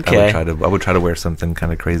 okay. I would try to wear something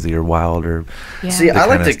kind of crazy or wild or. yeah. See, I That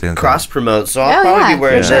like kinda to stands cross promote, so I'll Oh, probably yeah, be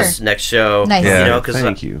wearing for this sure. next show. Nice. Yeah. You know, because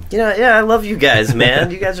Thank you. I love you guys,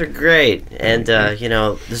 man. You guys are great, and you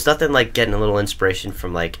know, there's nothing like getting a little inspiration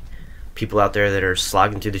from like people out there that are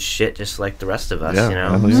slogging through the shit just like the rest of us. Yeah, you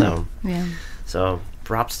know, hell yeah. Yeah. so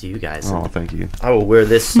props to you guys. Oh, thank you. I will wear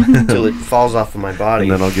this until it falls off of my body.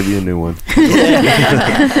 And then I'll give you a new one.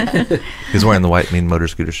 He's wearing the white Mean Motor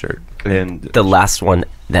Scooter shirt. And the last one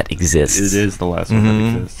that exists. it is the last one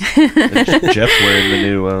Mhm. that exists. And Jeff's wearing the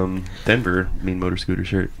new Denver Mean Motor Scooter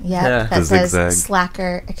shirt. Yeah, Yeah. that The says zigzag.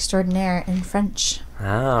 slacker extraordinaire in French.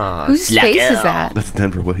 Ah, Whose face is slacker. that? That's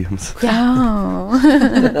Denver Williams. Oh.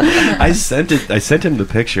 I sent him the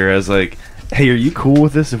picture. I was like, "Hey, are you cool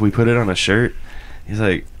with this if we put it on a shirt?" He's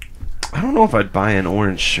like, "I don't know if I'd buy an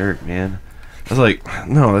orange shirt, man." I was like,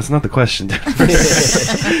 "No, that's not the question."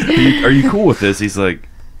 Are you cool with this? He's like,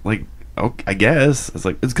 oh, I guess. I was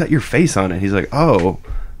like, "It's got your face on it." He's like, "Oh,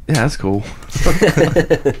 yeah, that's cool."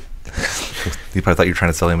 You probably thought you were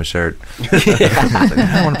trying to sell him a shirt. Like,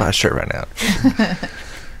 I don't want to buy a shirt right now.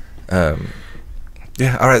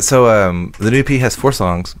 Yeah, all right. So the new EP has 4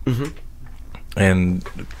 songs. Mhm. And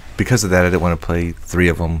because of that, I didn't want to play 3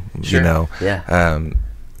 of them, Sure. you know. Yeah.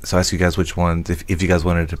 So I asked you guys which ones, if you guys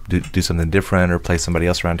wanted to do something different or play somebody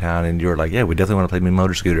else around town, and you were like, yeah, we definitely want to play Mean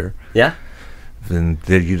Motor Scooter. Yeah. Then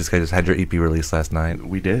you just had your EP released last night.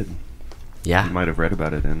 We did. Yeah. You might have read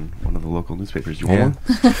about it in one of the local newspapers. You Yeah. want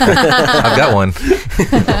one? I've got one.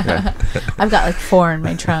 I've got like 4 in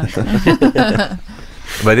my trunk.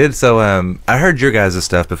 But I did, so I heard your guys'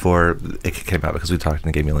 stuff before it came out because we talked and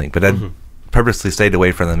it gave me a link. But purposely stayed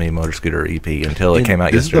away from the Me Motor Scooter EP until it came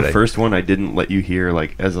out this yesterday. This is the first one I didn't let you hear,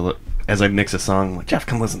 like, as I mix a song. I'm like, Jeff,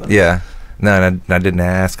 come listen to this. Yeah. No, and I didn't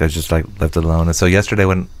ask. I just like left it alone. And so yesterday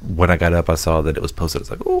when I got up, I saw that it was posted. I was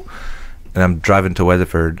like, oh. And I'm driving to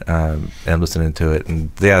Weatherford and I'm listening to it. And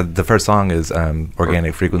yeah, the first song is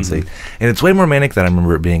Organic Frequency. And it's way more manic than I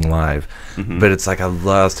remember it being live. But it's like I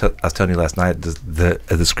was telling you last night,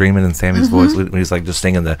 the screaming in Sammy's voice when he's like just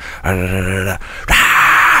singing the...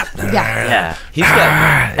 Yeah. He's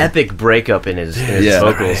got epic breakup in his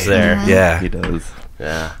vocals there. Yeah. He does.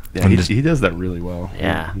 Yeah. Yeah, he does that really well.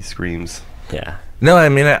 Yeah. He screams. Yeah. No, I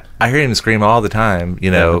mean, I hear him scream all the time,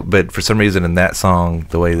 you know, but for some reason in that song,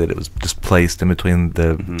 the way that it was just placed in between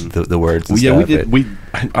the words and stuff. Yeah, we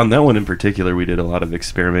on that one in particular, we did a lot of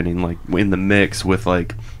experimenting, like, in the mix with,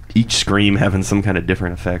 like, each scream having some kind of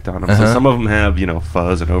different effect on them. So some of them have, you know,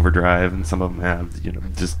 fuzz and overdrive, and some of them have, you know,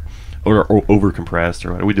 just or over compressed or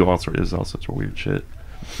whatever. We do all sorts of weird shit.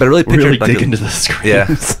 But I really pictured really like dig into the screams. Yeah.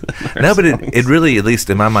 No, but it really, at least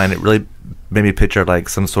in my mind, it really made me picture like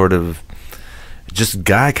some sort of just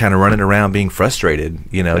guy kind of running around being frustrated,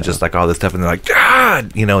 you know, just like all this stuff, and they're like,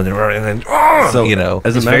 God, you know, and they're running, and so, you know,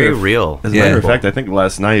 it's very real. As a matter of fact, I think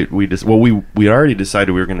last night we already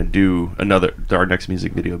decided we were going to do our next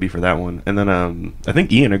music video be for that one, and then I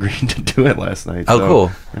think Ian agreed to do it last night. Oh, so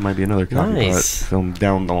cool. There might be another copy Nice. film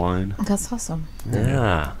down the line. That's awesome.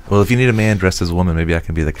 Yeah. Well, if you need a man dressed as a woman, maybe I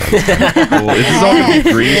can be the guy. Well, this is all going to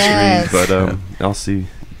be green Yes. screen, but I'll see.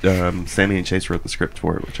 Sammy and Chase wrote the script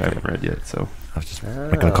for it, which I haven't read yet, so. I was just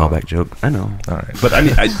making a callback joke. I know. All right. But I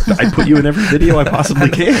mean, I put you in every video I possibly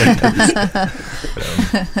can.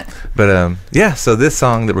 But yeah, so this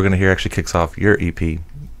song that we're going to hear actually kicks off your EP,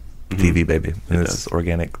 TV Baby, and it's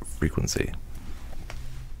Organic Frequency.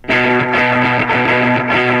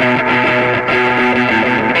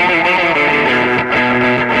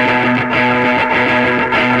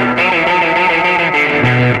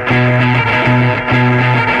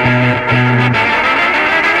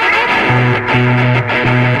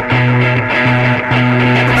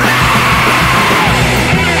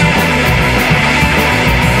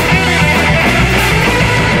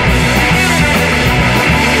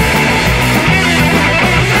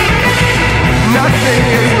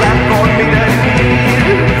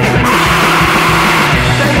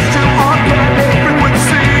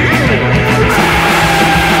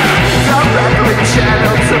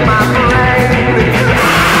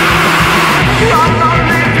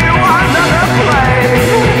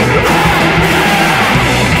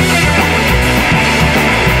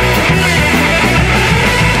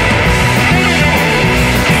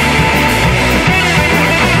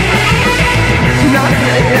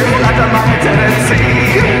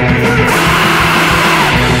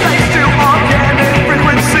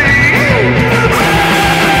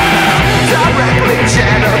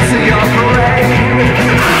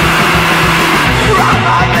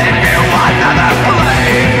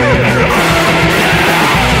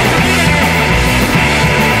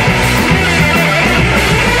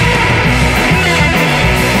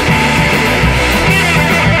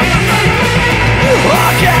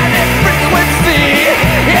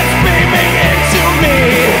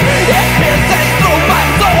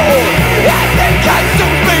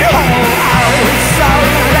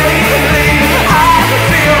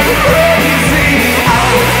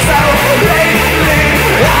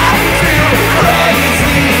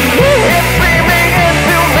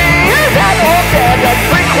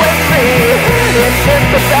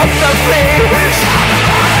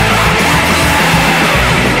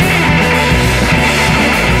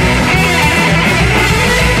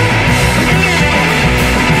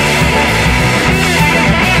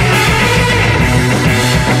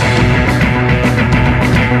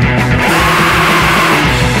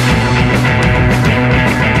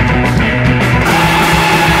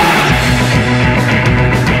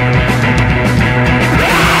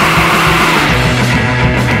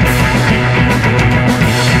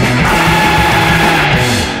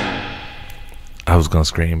 I was going to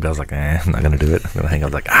scream, but I was like, I'm not going to do it. I'm going to hang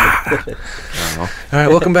up like, All right,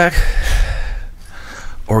 welcome back.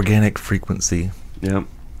 Organic Frequency. Yeah.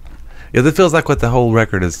 Yeah, that feels like what the whole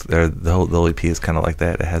record is, or the whole EP is kind of like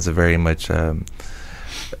that. It has a very much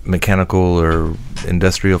mechanical or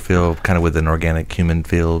industrial feel, kind of with an organic human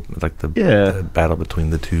feel, like the battle between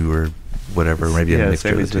the two or whatever, maybe a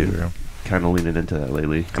mixture of the two. Kind of leaning into that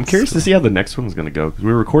lately. I'm curious to see how the next one's going to go, because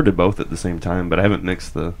we recorded both at the same time, but I haven't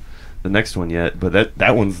mixed the next one yet. But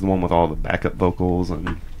that one's the one with all the backup vocals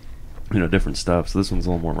and, you know, different stuff. So this one's a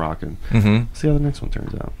little more rocking. Mm-hmm. See how the next one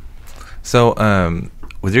turns out. So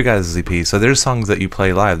with your guys' EP, so there's songs that you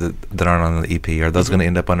play live that aren't on the EP. Are those going to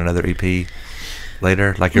end up on another EP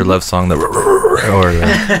later, like your love song, or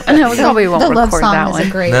No, we probably won't The record love song that is one. a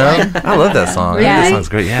great no? one. I love that song. Really? That song's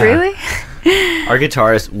great. Yeah. Really? Our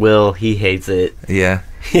guitarist Will, he hates it. Yeah.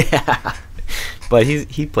 Yeah, but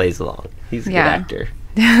he plays along. He's a good actor.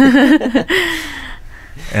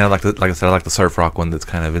 And like I said, I like the surf rock one that's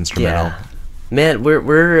kind of instrumental. Yeah, man,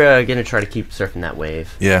 we're gonna try to keep surfing that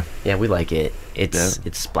wave. Yeah. Yeah, we like it. It's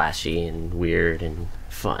splashy and weird and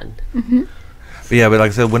fun. But yeah, but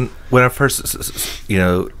like I said, when I first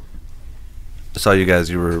saw you guys,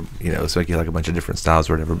 you were it's like you like a bunch of different styles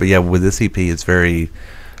or whatever. But yeah, with this EP, it's that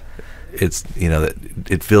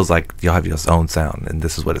it feels like you'll have your own sound, and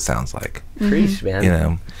this is what it sounds like. Preach,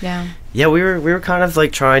 man. Yeah. Yeah, we were kind of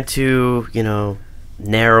like trying to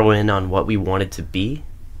narrow in on what we wanted to be.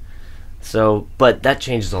 So, but that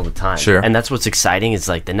changes all the time. Sure. And that's what's exciting. Is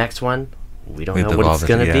like the next one, we don't know what evolve it's it,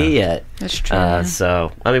 gonna be yet. That's true. Yeah.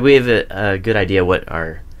 So, I mean, we have a good idea what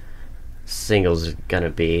our singles are gonna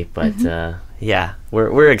be, but yeah,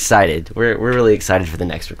 we're excited. We're really excited for the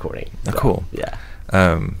next recording. Oh, cool. Yeah.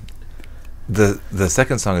 The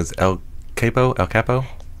second song is El Capo. El Capo.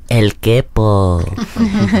 I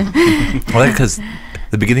like because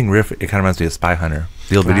the beginning riff, it kind of reminds me of Spy Hunter,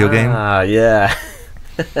 the old video game. Ah, yeah.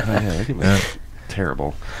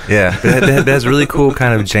 Terrible. Yeah, but it has really cool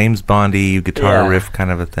kind of James Bondy guitar Yeah. riff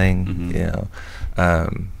kind of a thing.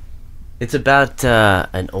 It's about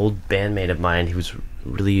an old bandmate of mine who was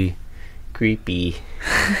really creepy.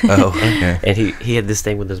 Oh, okay. And he had this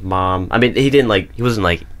thing with his mom. I mean, he wasn't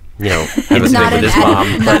like, intimate Not with an his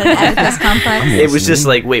mom. not an Oedipus complex. It was just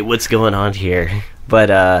like, wait, what's going on here? But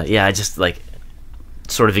yeah, I just like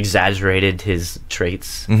sort of exaggerated his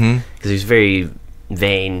traits because he was very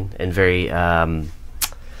vain and very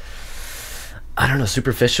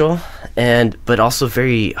superficial, but also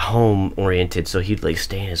very home oriented. So he'd like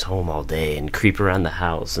stay in his home all day and creep around the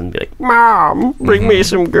house and be like, "Mom, bring me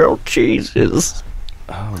some grilled cheeses."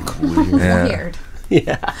 Oh, Yeah. Weird.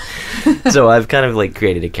 Yeah. So I've kind of like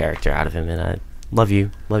created a character out of him, and I love you,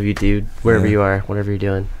 dude, wherever Yeah. you are, whatever you're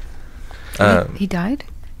doing. He died?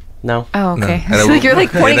 No. Oh, No. okay. And I It's will- like you're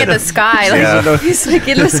like pointing at the sky. Like Yeah. he's like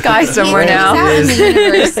in the sky somewhere He's now. out in the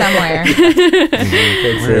universe somewhere.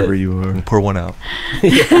 wherever you are. Pour one out.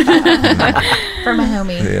 For my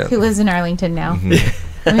homie Yeah. who lives in Arlington now.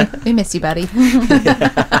 We miss you, buddy.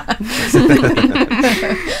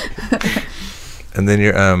 And then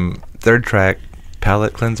your third track,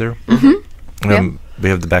 Palette Cleanser. We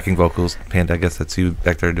have the backing vocals. Panda, I guess that's you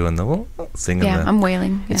back there doing the singing. Yeah, I'm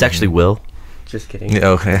wailing. It's Yeah. actually Will. Just kidding. Yeah,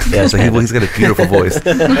 okay. Yeah, so he's got a beautiful voice.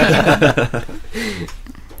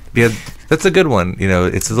 Yeah, that's a good one.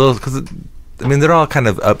 It's a little because they're all kind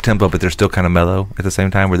of up tempo, but they're still kind of mellow at the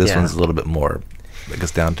same time. Where this Yeah. one's a little bit more, I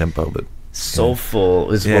guess, down tempo. But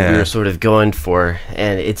Soulful is what Yeah. we were sort of going for,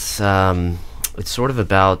 and it's sort of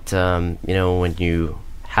about when you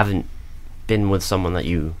haven't been with someone that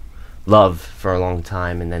you love for a long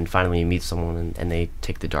time, and then finally you meet someone and they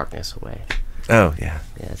take the darkness away. oh yeah,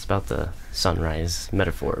 Yeah, it's about the sunrise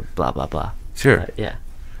metaphor, blah blah blah. sure. Yeah.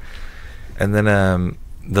 And then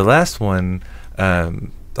the last one,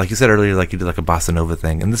 like you said earlier, like you did like a bossa nova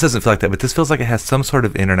thing, and this doesn't feel like that, but this feels like it has some sort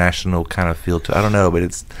of international kind of feel to it. I don't know, but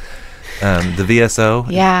it's the VSO.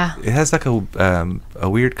 Yeah. It has like a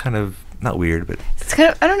weird kind of, not weird, but It's kind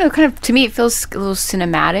of, I don't know, kind of, to me it feels a little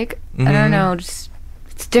cinematic. I don't know, just,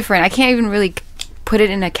 it's different. I can't even really put it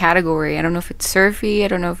in a category. I don't know if it's surfy, I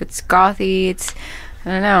don't know if it's gothy, I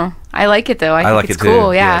don't know. I like it though. I think like it's it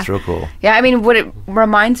cool, too. yeah. It's real cool. Yeah, I mean, what it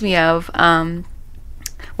reminds me of,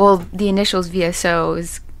 well, the initials VSO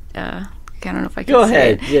is, I don't know if I can Go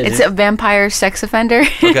say ahead. it. Yeah, It's just- a vampire sex offender.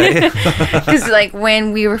 Okay. Because like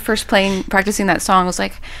when we were first practicing that song, I was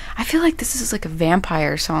like, I feel like this is like a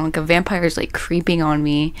vampire song. Like a vampire is like creeping on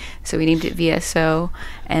me. So we named it VSO.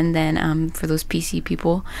 And then for those PC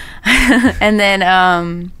people, and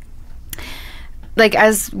then like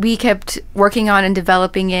as we kept working on and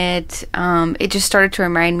developing it, it just started to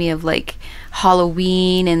remind me of like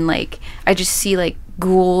Halloween, and like I just see like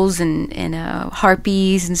ghouls and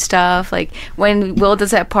harpies and stuff. Like when Will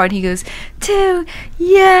does that part, he goes, "2,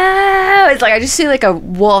 yeah!" It's like I just see like a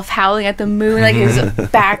wolf howling at the moon, like his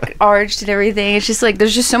back arched and everything. It's just like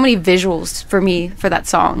there's just so many visuals for me for that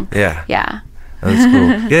song. Yeah. Yeah. That's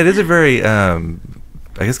cool. Yeah, it is a very, I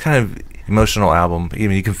guess, kind of emotional album.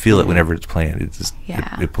 Even you can feel it whenever it's playing. It just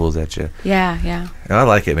Yeah. it pulls at you. Yeah. I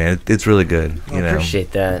like it, man. It's really good. I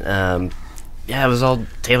appreciate that. Yeah, it was all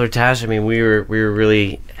Taylor Tash. I mean, we were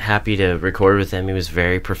really happy to record with him. He was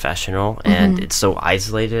very professional, and it's so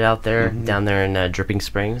isolated out there, down there in Dripping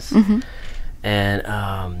Springs.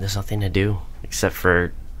 and there's nothing to do except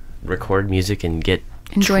for record music and get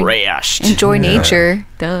trashed. Enjoy nature.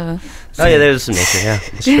 Duh. Oh yeah, there's some nature. Yeah,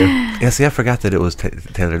 that's true. Yeah, see, I forgot that it was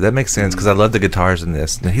Taylor. That makes sense because I love the guitars in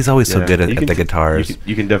this. He's always so good at the guitars.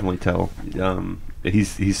 You can definitely tell.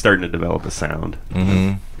 He's starting to develop a sound.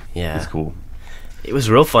 Mm-hmm. Yeah, it's cool. It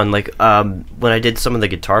was real fun. Like when I did some of the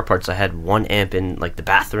guitar parts, I had one amp in like the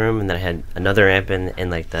bathroom, and then I had another amp in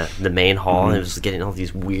like the main hall, and it was getting all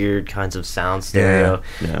these weird kinds of sound stereo.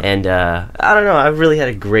 Yeah. And I don't know, I really had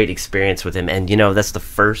a great experience with him, and that's the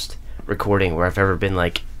first recording where I've ever been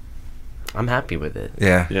like, I'm happy with it.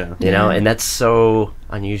 Yeah. You know, and that's so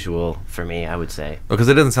unusual for me, I would say. Because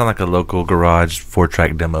it doesn't sound like a local garage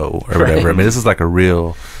 4-track demo or whatever. I mean, this is like a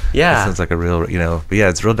real. Yeah. It sounds like a real, but yeah,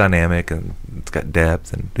 it's real dynamic and it's got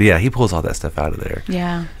depth, and yeah, he pulls all that stuff out of there.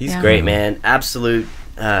 Yeah. He's great, man. Absolute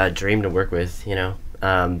dream to work with.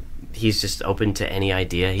 He's just open to any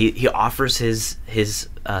idea. He offers his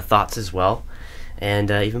thoughts as well.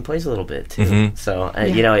 And even plays a little bit too. Mm-hmm. So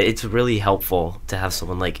it's really helpful to have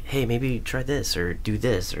someone like, hey, maybe try this or do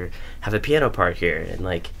this or have a piano part here, and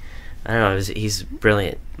like, I don't know, he's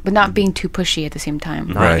brilliant. But not being too pushy at the same time.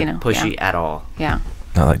 Not pushy at all. Yeah.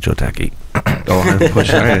 Not like Joe Tacky. I'm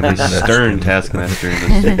pushing. I am a stern taskmaster in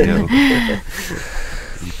this video.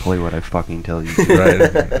 You play what I fucking tell you to.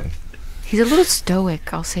 Right. He's a little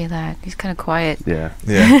stoic, I'll say that. He's kind of quiet. Yeah.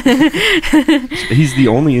 He's the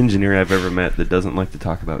only engineer I've ever met that doesn't like to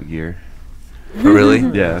talk about gear. Oh, really?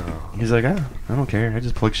 Yeah. He's like, I don't care. I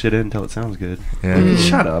just plug shit in until it sounds good. Yeah. Like,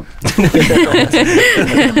 shut up. You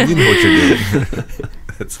know what you're doing.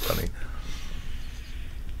 That's funny.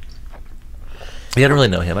 Yeah, I don't really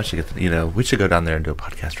know him. I should get we should go down there and do a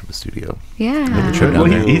podcast from the studio. Yeah. Well,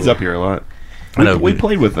 he's up here a lot. We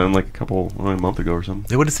played with him like a month ago or something.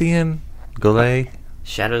 Yeah, what is he in? Golay?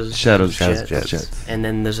 Shadows, Jets. And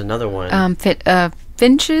then there's another one.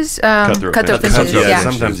 Finches. Cutthroat Finches. Yeah.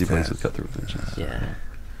 Sometimes he plays with Cutthroat Finches.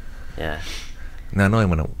 Yeah. No, I know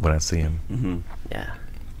him when I see him. Mm-hmm. Yeah.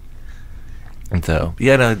 And so,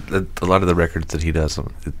 a lot of the records that he does,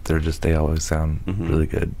 they always sound really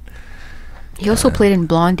good. He also played in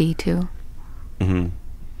Blondie too. Mm-hmm.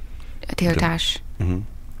 Tash. Mm-hmm.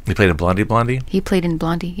 He played in Blondie? He played in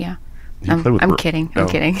Blondie, yeah. I'm kidding. I'm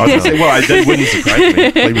kidding. I was gonna say, that wouldn't surprise me.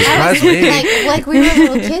 It would surprise me. Like we were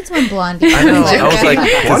little kids when Blondie. I know. I was like,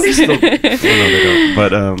 Blondie's still. No, they don't.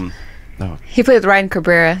 But No. He played with Ryan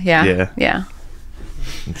Cabrera. Yeah. Yeah.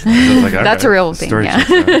 Like, that's a real thing.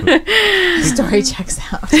 Story checks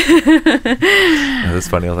out. That's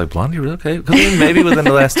funny. I was like, Blondie, really? Okay. Because maybe within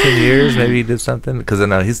the last 10 years, maybe he did something. Because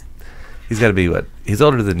he's got to be what? He's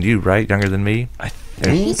older than you, right? Younger than me? I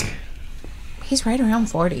think. He's right around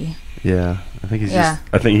 40. Yeah. I think he's just.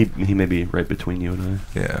 I think he may be right between you and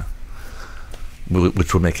I. Yeah.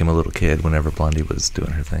 Which would make him a little kid whenever Blondie was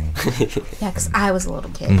doing her thing. Yeah, because I was a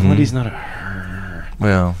little kid. Mm-hmm. Blondie's not a her.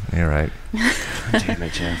 Well, you're right. Damn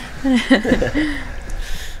it, Jeff.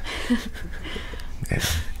 Yeah.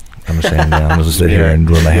 I'm ashamed now. I'm going to sit here and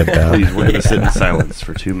roll my head down. Please, we're going to sit in silence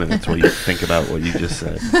for 2 minutes while you think about what you just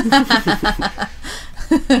said.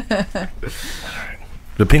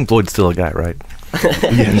 But Pink Floyd's still a guy, right?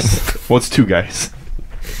 Yes. Well, it's 2 guys.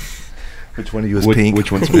 Which one of you is Pink?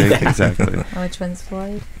 Which one's Pink? Exactly. Which one's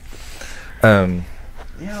Floyd?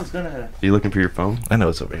 Yeah, I was gonna. Are you looking for your phone? I know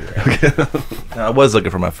it's over here. Okay. No, I was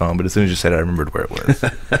looking for my phone, but as soon as you said it, I remembered where it was.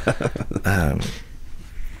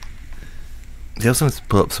 Do you also want to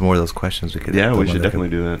pull up some more of those questions? We should definitely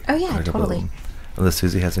do that. Oh yeah, totally. Unless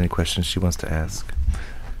Susie has any questions she wants to ask.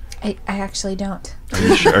 I actually don't.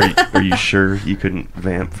 Are you sure you couldn't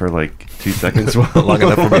vamp for like 2 seconds long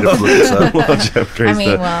enough for me to flip this up? While Jeff tries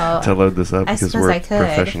to load this up because we're a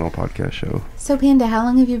professional podcast show. So Panda, how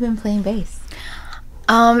long have you been playing bass?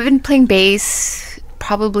 I've been playing bass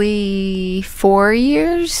probably 4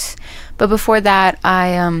 years, but before that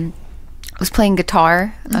I was playing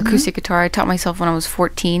guitar, acoustic guitar. I taught myself when I was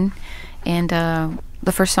 14, and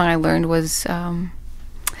the first song I learned was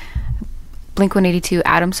Blink-182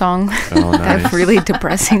 Atom Song. Oh, nice. That really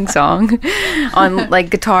depressing song on like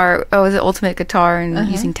guitar. Oh, was it ultimate guitar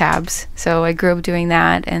and using tabs. So I grew up doing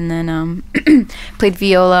that, and then played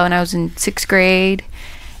viola when I was in 6th grade,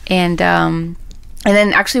 and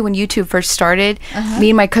then actually when YouTube first started, me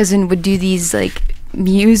and my cousin would do these like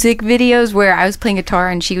music videos where I was playing guitar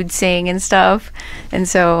and she would sing and stuff, and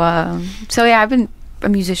so yeah, I've been a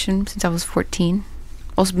musician since I was 14.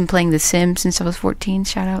 Also been playing The Sims since I was 14.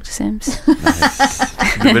 Shout out to Sims. Nice.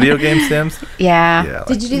 The video game Sims? Yeah.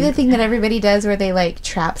 Did you do the thing that everybody does where they like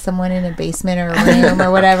trap someone in a basement or a room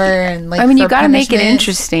or whatever? And like, I mean, you got to make it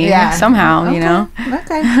interesting somehow, you know?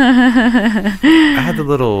 Okay. I had the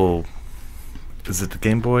little is it the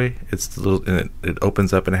Game Boy? It's the little, and it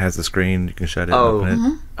opens up and it has the screen. You can shut it. Oh. And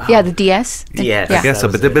open it. Yeah, the DS. Yeah. I guess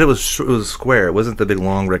so, but it was square. It wasn't the big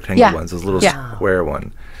long rectangular ones. It was a little square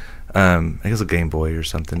one. I guess it was a Game Boy or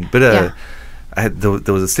something. But there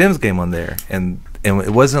was a Sims game on there, and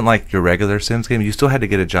it wasn't like your regular Sims game. You still had to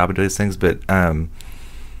get a job and do these things, but there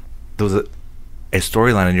was a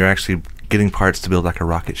storyline, and you're actually getting parts to build like a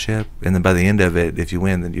rocket ship, and then by the end of it, if you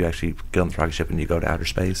win, then you actually get on the rocket ship and you go to outer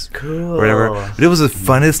space. Cool. Or whatever. But it was the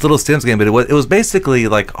funnest little Sims game, but it was basically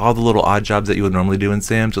like all the little odd jobs that you would normally do in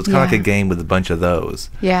Sims. So it's kind of like a game with a bunch of those.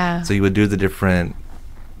 Yeah. So you would do the different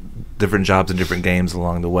jobs and different games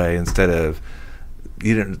along the way, instead of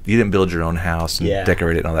you didn't build your own house and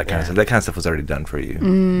decorate it and all that kind of stuff. That kind of stuff was already done for you,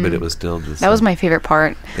 but it was still just. That was my favorite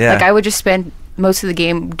part. Yeah. Like I would just spend most of the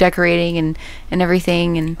game decorating and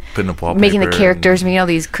everything, and putting up wallpaper, making the characters, making all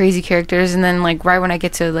these crazy characters, and then like right when I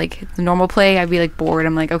get to like the normal play, I'd be like bored.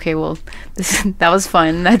 I'm like, okay, well, that was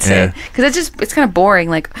fun. That's it. Because it's kind of boring.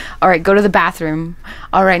 Like, all right, go to the bathroom.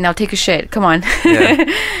 All right, now take a shit. Come on. Yeah.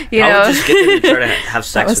 You I know. would just get them to try to have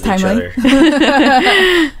sex with each other.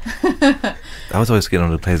 I was always getting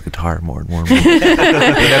him to play his guitar more and more. You know,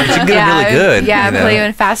 but you can get him really good. Yeah, you know? play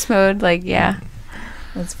in fast mode. Like, yeah.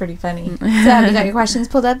 That's pretty funny. So have you got your questions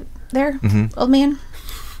pulled up there, old man?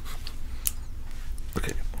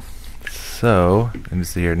 Okay. So, let me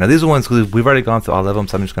see here. Now, these are ones, because we've already gone through all of them,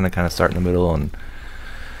 so I'm just going to kind of start in the middle. And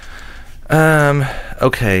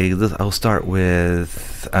okay, I'll start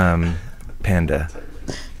with Panda.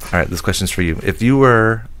 All right, this question's for you. If you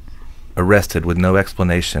were arrested with no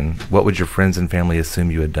explanation, what would your friends and family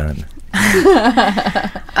assume you had done?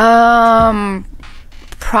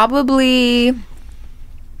 Probably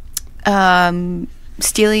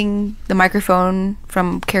stealing the microphone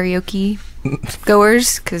from karaoke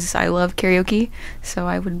goers, because I love karaoke, so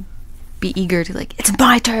I would be eager to like, it's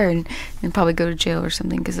my turn, and probably go to jail or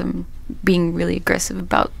something because I'm being really aggressive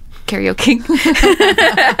about karaoke.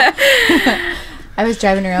 I was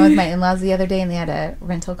driving around with my in-laws the other day, and they had a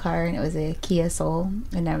rental car, and it was a Kia Soul,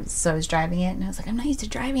 and I was driving it, and I was like, I'm not used to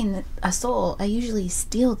driving a Soul. I usually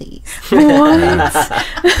steal these. What?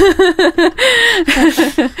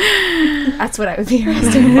 That's what I would be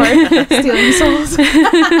arrested for. Stealing Souls.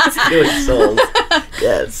 Stealing souls.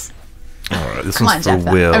 Yes. All right, this Come on, one's for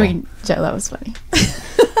Jeff. Will. I mean, Joe, that was funny.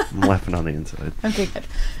 I'm laughing on the inside. Okay, good.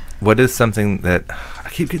 What is something that I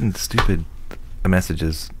keep getting stupid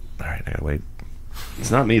messages? All right, I gotta wait.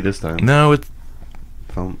 It's not me this time. No, it's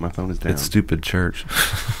My phone is down. It's stupid church.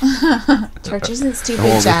 Church isn't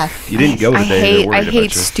stupid, Jeff. You didn't go with the I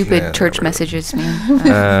hate stupid church messages,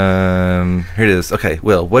 man. Here it is. Okay,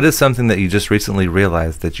 Will, what is something that you just recently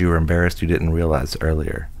realized that you were embarrassed you didn't realize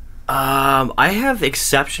earlier? I have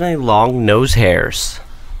exceptionally long nose hairs.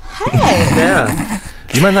 Hey. Yeah.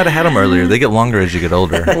 You might not have had them earlier. They get longer as you get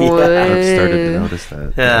older. I've started to notice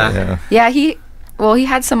that. Yeah. Yeah, he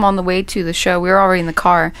had some on the way to the show. We were already in the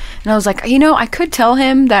car, and I was like, I could tell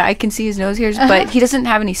him that I can see his nose hairs, but he doesn't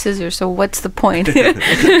have any scissors, so what's the point? Yeah,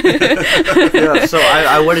 so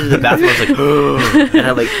I went into the bathroom, I was like, and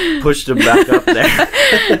I pushed him back up there.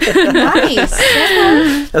 Nice.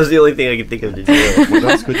 That was the only thing I could think of to do. What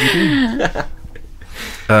else could you do?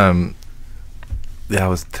 Yeah, I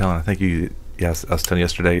was telling you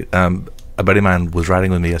yesterday, a buddy of mine was riding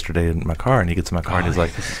with me yesterday in my car, and he gets in my car and he's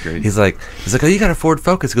like, this is great. he's like, oh, you got a Ford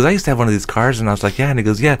Focus? Because I used to have one of these cars, and I was like, yeah. And he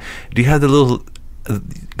goes, yeah. Do you have the little? He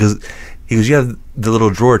goes, you have the little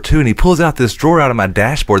drawer too, and he pulls out this drawer out of my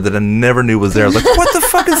dashboard that I never knew was there. I was like, what the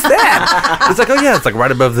fuck is that? It's like, oh yeah, it's like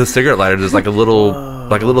right above the cigarette lighter. There's like a little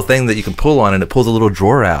thing that you can pull on, and it pulls a little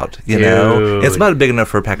drawer out. You know, and it's about big enough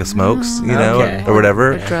for a pack of smokes, or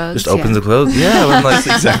whatever. Drugs, Just opens and closes. Yeah, I'm like, That's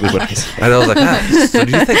exactly what I said. and I was like, so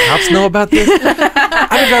do you think cops know about this?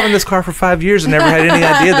 I've been driving this car for 5 years and never had any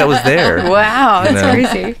idea that was there. Wow, that's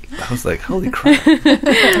crazy. I was like, holy crap.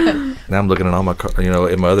 Now I'm looking at all my car,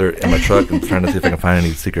 in my truck, and trying to see if I can find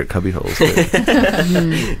any secret cubby holes.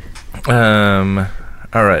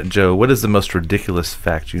 All right, Joe, what is the most ridiculous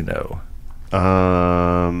fact you know?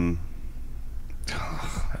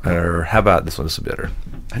 Or how about this one? This is better.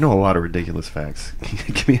 I know a lot of ridiculous facts.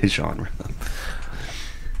 Give me a genre.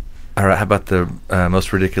 All right, how about the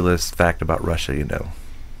most ridiculous fact about Russia you know?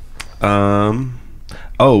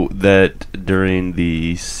 That during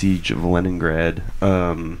the siege of Leningrad,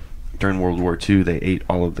 during World War II, they ate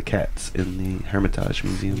all of the cats in the Hermitage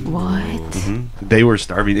Museum. What? Mm-hmm. They were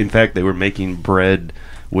starving. In fact, they were making bread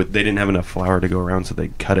they didn't have enough flour to go around, so they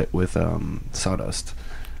cut it with sawdust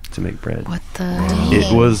to make bread. What the?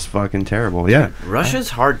 It was fucking terrible. Yeah.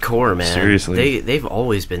 Russia's hardcore, man. Seriously. They've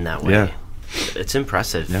always been that way. Yeah. It's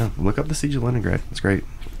impressive. Yeah. Look up the siege of Leningrad. It's great.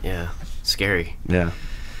 Yeah. Scary. Yeah.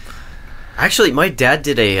 Actually, my dad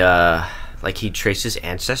did a he traced his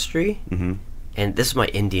ancestry, Mm-hmm. and this is my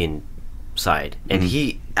Indian side, and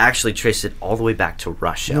he actually traced it all the way back to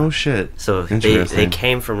Russia. No shit. So they Interesting.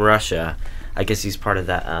 came from Russia. I guess he's part of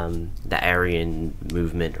that the Aryan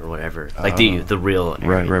movement or whatever, like the real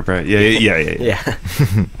Aryan. Right. Yeah. Yeah.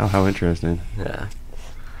 Oh, how interesting. Yeah.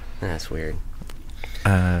 That's weird.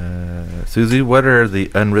 Susie, what are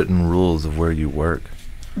the unwritten rules of where you work?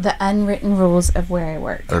 The unwritten rules of where I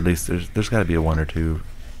work. Or at least there's got to be one or two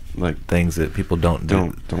Like, things that people don't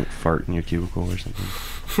do. don't fart in your cubicle or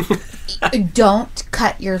something. Don't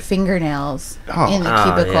cut your fingernails in the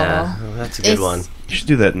cubicle. Yeah. Well, that's a good one. You should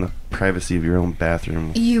do that in the privacy of your own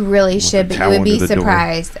bathroom. You really With should, a but you towel would be under the door.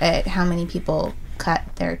 surprised at how many people cut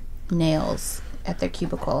their nails at their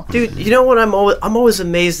cubicle. Dude, you know what? I'm always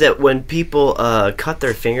amazed that when people cut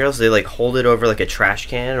their fingernails, they like hold it over like a trash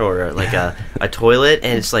can or like a toilet,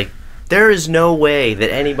 and it's like there is no way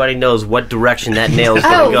that anybody knows what direction that nail is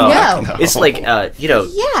going to go. No. It's like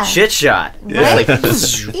Yeah. shit shot. Right?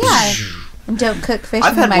 It's like, Yeah. And don't cook fish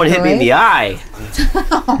I've in the had one hit me in the eye.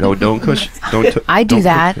 No, don't push. I do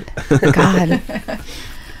that. God.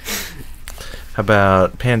 How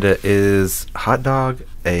about Panda? Is hot dog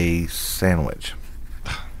a sandwich?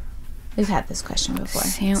 We've had this question before.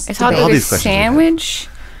 It's It's hot debate. All dog a these questions we have. sandwich?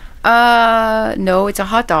 No, it's a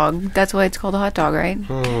hot dog. That's why it's called a hot dog, right?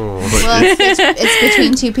 Well, it's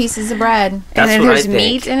between two pieces of bread. And That's then what I there's think.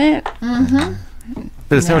 meat in it.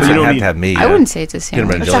 But a sandwich You doesn't don't have need- to have meat. I wouldn't say it's a Get 'em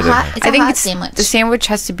sandwich. in It's a jelly hot, then. it's I a think hot it's sandwich. the sandwich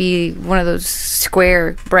has to be one of those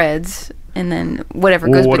square breads, and then whatever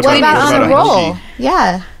Well, goes what between What about What on about a a roll? hoagie?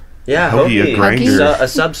 Yeah, Yeah, Hoagie, a hoagie. grinder. A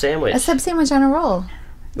sub sandwich. a sub sandwich on a roll.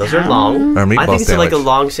 Those are long. Or a meatball I think it's like a sandwich.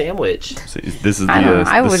 long sandwich. See, this is the, I don't know.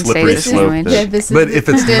 I the wouldn't say slippery it's a slope. sandwich. Yeah, that- this is But if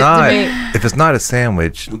it's the not, debate. if it's not a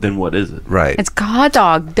sandwich, then what is it? right? It's a hot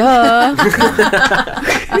dog. Duh.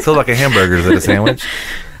 So like a hamburger is it a sandwich?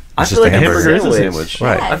 I It's feel like just a it's Hamburger is a sandwich.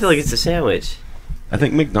 Right. I feel like it's a sandwich. I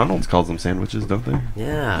think McDonald's calls them sandwiches, don't they?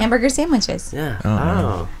 Yeah. Hamburger sandwiches. Yeah. Oh, no.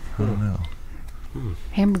 Oh. I don't know.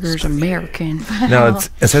 Hamburger's American. No, it's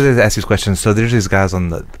instead of ask these questions. So there's these guys on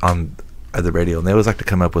the radio, and they always like to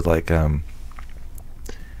come up with like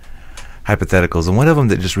hypotheticals. And one of them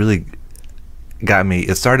that just really got me.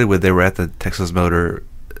 It started with they were at the Texas Motor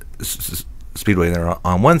Speedway, and they're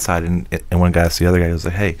on one side, and one guy asked the other guy, he was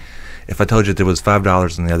like, "Hey, if I told you there was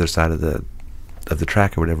 $5 on the other side of the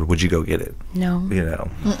track or whatever, would you go get it?" No. You know.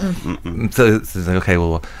 So it's like, okay,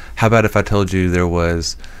 well, how about if I told you there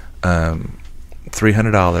was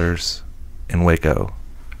 $300 in Waco,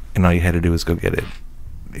 and all you had to do was go get it?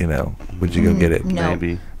 You know, would you go get it? No.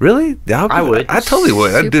 Maybe. Really? I would. I totally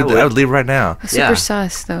would. I'd do Super that. I would leave right now. Super Yeah.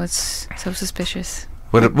 sus, though. It's so suspicious.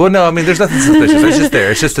 Well, no, I mean, there's nothing suspicious. It's just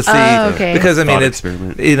there. It's just to see. Oh, okay. Because I mean, Thought it's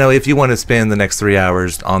experiment. if you want to spend the next 3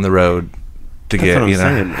 hours on the road to That's get, what I'm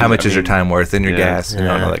saying. how much I is your mean, time worth and your yeah. gas, and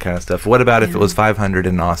all Yeah. that kind of stuff. What about if it was 500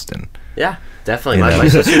 in Austin? Yeah. Definitely. You My, know. my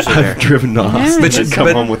sisters are there. I've driven to Austin But you- and come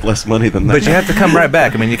but- home with less money than that. But you have to come right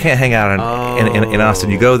back. I mean, you can't hang out in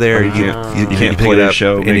Austin. You go there, you can't pick play it a up,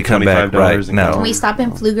 show, and you make come back. $25 Right? and No. go Can we stop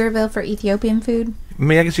in Pflugerville for Ethiopian food? I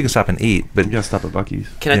mean, I guess you can stop and eat, but You gotta stop at Buc-ee's.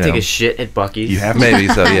 Can I You take know. a shit at Buc-ee's? You have to. maybe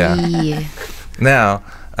so. Yeah. Yeah. Now,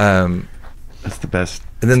 That's the best.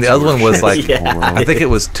 and then the other one was like, Yeah. I think it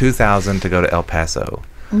was 2,000 to go to El Paso.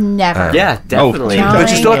 Never. Yeah, definitely. Oh, But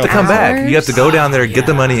you still have to come back. hours? You have to go down there, get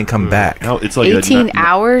the money, and come back. No, it's like 18 a,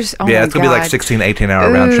 hours? Oh Yeah, my it's gonna be like God. 16, 18-hour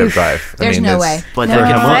round trip Oof. drive. There's no way. But No, look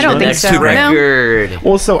at I don't think next so. $2 grand. record.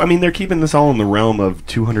 Well, so I mean, they're keeping this all in the realm of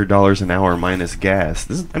 $200 an hour minus gas.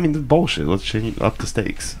 This is, I mean, this is bullshit. Let's change up the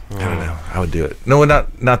stakes. I don't know. I would do it. No,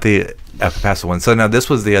 not the El Paso one. So now this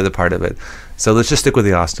was the other part of it. So let's just stick with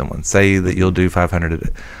the Austin one. Say that you'll do 500 a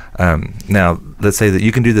day. Now let's say that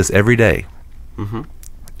you can do this every day. Mm-hmm.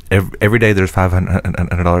 Every day there's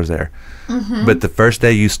 $500 there. Mm-hmm. But the first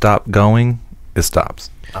day you stop going, it stops.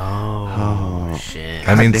 Oh, shit.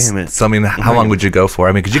 I mean, damn it. so I mean, how long would you go for?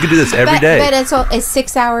 I mean, because you could do this every but, day. But it's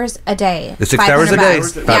 6 hours a day. It's 6 hours a day.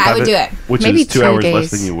 $500. Yeah, I would do it. Which Maybe is 2 2 hours days.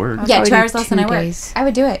 less than you work. Yeah, probably 2 do hours less than 2 I work. days. I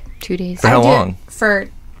would do it. 2 days. For I how would do it long? For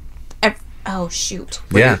oh shoot.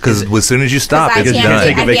 Yeah, because as soon as you stop, I it gets can't, done.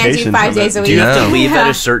 take a I can't do vacation 5 from days it. a week. Do you have to No. leave at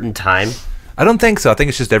a certain time? I don't think so. I think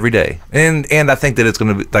it's just every day, and I think that it's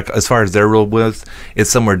going to be like as far as their rule was, it's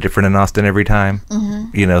somewhere different in Austin every time.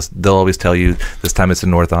 Mm-hmm. You know, they'll always tell you this time it's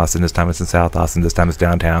in North Austin, this time it's in South Austin, this time it's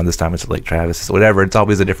downtown, this time it's at Lake Travis, whatever. It's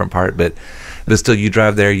always a different part, but still, you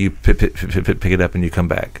drive there, you pick it up, and you come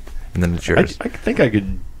back, and then it's yours. I think I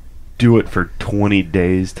could do it for 20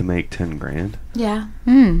 days to make 10 grand. Yeah,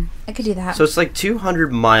 Hmm. I could do that. So it's like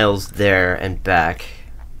 200 miles there and back.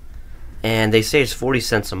 and they say it's 40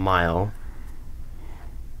 cents a mile.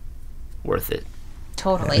 Worth it.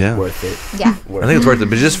 Totally. Yeah. Worth it. Yeah. I think it's worth it,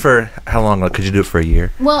 but just for how long? Like, could you do it for a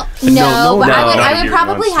year? Well, No, but no, I would you're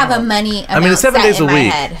probably have a nonstop. money. I mean, it's 7 days a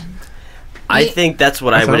week. I think that's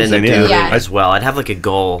what That's I what would I'm end up saying, doing yeah. as well. I'd have like a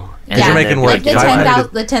goal. And Yeah. You're then making be what, Like the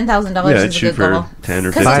 $500 $10,000 Yeah, is a shoot good for goal. 10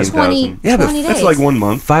 or 'Cause it's 15,000. Yeah, but 20 That's days. like 1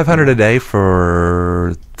 month. 500 a day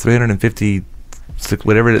for 350,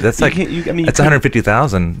 whatever it is. That's like, that's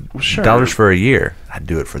 $150,000 for a year. I'd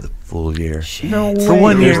do it for the full year. No For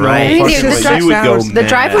 1 year. Right. Me fucking too. way. The drive You would go The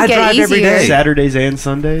drive mad. would I get drive every easier. day. Saturdays and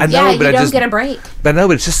Sundays. I know, Yeah, but you I don't just, get a break. but no,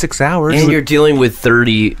 but it's just 6 hours. And you're dealing with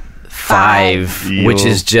 35, which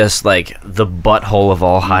is just like the butthole of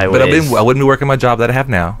all highways. but I wouldn't be working my job that I have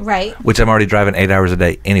now, Right. which I'm already driving 8 hours a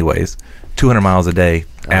day anyways, 200 miles a day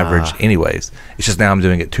average anyways. It's just now I'm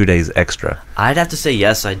doing it 2 days extra. I'd have to say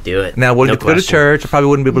yes, I'd do it. Now, wouldn't No get to go to question. church. I probably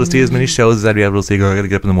wouldn't be able to see as many shows as I'd be able to see. I got to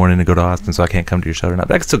get up in the morning and go to Austin, so I can't come to your show or not.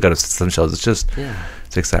 But I can still go to some shows. It's just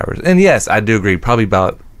 6 hours. And yes, I do agree. Probably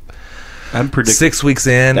about I'm predicting 6 weeks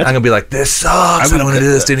in, I'm gonna be like, this sucks. I don't want to do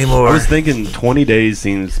this anymore. I was thinking 20 days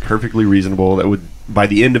seems perfectly reasonable. That would, by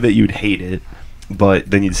the end of it, you'd hate it, but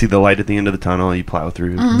then you'd see the light at the end of the tunnel. You plow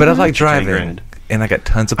through. But I like 10 driving, grand. and I got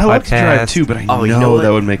tons of I podcasts. like to drive too, but I Oh, know, you know what?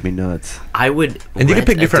 that would make me nuts. I would. And you can rent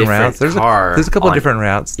pick a different routes. There's car a couple of on- different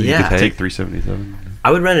routes that you Yeah. could Take take. 377. I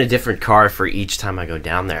would rent a different car for each time I go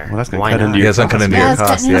down there. Well, that's gonna Why cut not? into Yeah, your it's not cutting into Yeah, your it's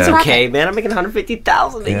cost. cutting into Yeah. the Okay, man, I'm making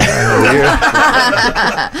 150,000 a year.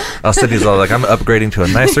 I'll send these all like I'm upgrading to a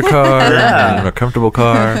nicer car, and a comfortable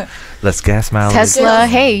car, less gas mileage. Tesla.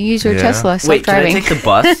 Hey, use your Yeah. Tesla. Stop Wait, can I driving. take the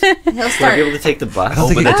bus? He'll Can I start. be able to take the bus? don't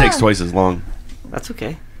think But you- that takes twice as long. That's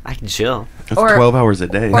okay. I can chill. That's Or- 12 hours a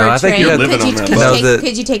day. Or No, a I think train. you're living could, you, on that could, bus. you No, take,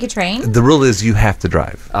 could you take a train? The rule is you have to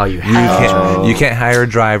drive. Oh, you You have. can't. You can't hire a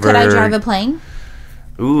driver. Could I drive a plane?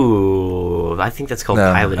 Ooh, I think that's called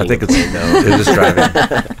No, piloting. I think a it's plane, no. It's just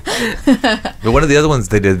driving. But one of the other ones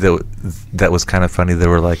they did that was kind of funny. They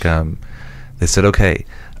were like, they said, okay,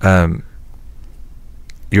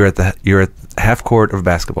 you're at half court of a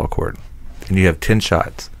basketball court, and you have 10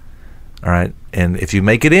 shots. All right, and if you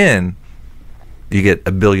make it in, you get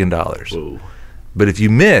 $1 billion. Whoa. But if you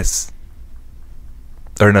miss,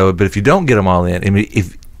 but if you don't get them all in, I mean,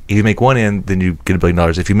 if you make one in, then you get $1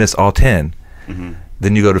 billion. If you miss all 10,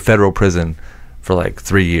 then you go to federal prison for like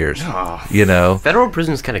 3 years. You know, Federal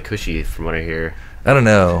prison is kind of cushy, from what I hear. I don't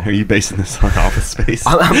know. Are you basing this on Office Space?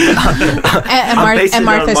 And, I'm basing and it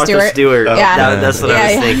Martha on Martha Stewart. Yeah, Yeah. that's what Yeah, I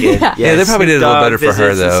was yeah, thinking. yeah. Yeah, they probably did a little better for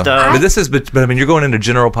her though. Stuff. But this is, but I mean, you're going into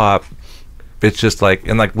general pop. It's just like,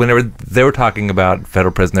 and like whenever they were talking about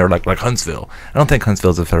federal prison, they were like Huntsville. I don't think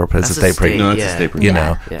Huntsville's a federal prison. It's a That's state prison. No, it's yeah. a state prison. You Yeah.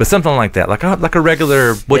 know, Yeah. but something like that, like a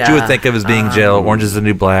regular what you would Yeah. think of as being jail, Orange is the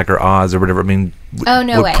New Black, or Oz, or whatever. I mean, Oh,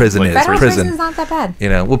 no what way. prison is Federal prison. prison's not that bad. You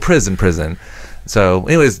know, well, prison. So,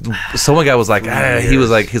 anyways, so one guy was like,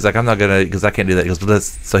 he's like, I'm not gonna, because I can't do that. He goes,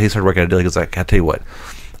 so he started working at a deal. He goes like, I tell you what,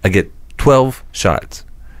 I get 12 shots,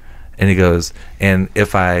 and he goes, and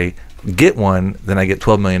if I get one, then I get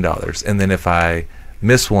 $12 million, and then if I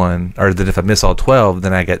miss one, or then if I miss all 12,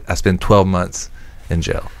 then I spend 12 months in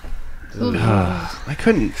jail. I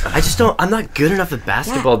couldn't. I just don't. I'm not good enough at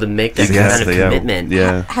basketball to make that kind of Exactly, yeah. commitment.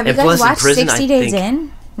 Yeah. Have you And guys plus in watched prison, 60 I Days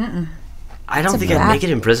think- In? I don't It's a think I'd bad- make it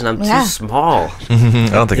in prison. I'm Yeah. too small. I don't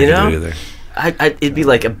think You I could do know? it either. It'd be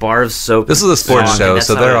like a bar of soap. This is a sports and show, that's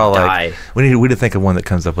so how they're I'd all die. like, we need to think of one that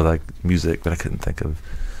comes up with like music, but I couldn't think of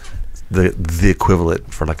the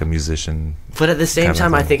equivalent for like a musician. But at the same kind of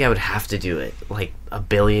time, I thing. think I would have to do it. Like $1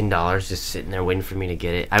 billion just sitting there waiting for me to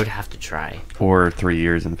get it. I would have to try. Or 3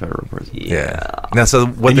 years in federal prison. Yeah. Now, so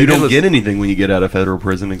what And they you did don't was, get anything when you get out of federal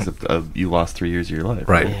prison except you lost 3 years of your life.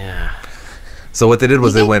 right. Yeah, So what they did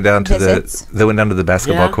was You they get went down to visits. the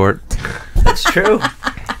basketball Yeah. court, that's true.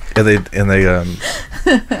 and they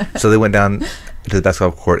so they went down to the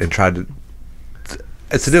basketball court and tried to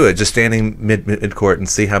do it, just standing mid court and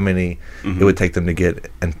see how many it would take them to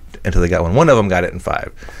get until they got one. One of them got it in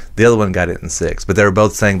 5. The other one got it in 6. But they were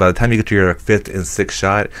both saying by the time you get to your 5th and 6th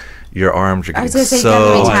shot, your arms are I was getting going to say, you're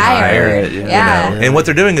so going to be tired. tired. you know? Yeah. And what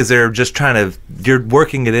they're doing is they're just trying to, you're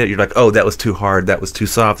working it in. You're like, oh, that was too hard. That was too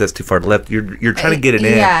soft. That's too far to left. You're trying to get it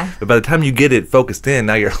in. Yeah. But by the time you get it focused in,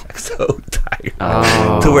 now you're like so tired.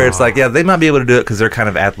 Oh. To where it's like, yeah, they might be able to do it because they're kind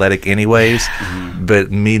of athletic anyways.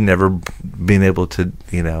 But me never being able to,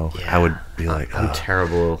 you know, I would be like, I'm oh,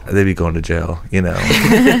 terrible. they'd be going to jail, you know.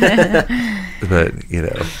 But, you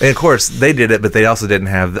know. And of course, they did it, but they also didn't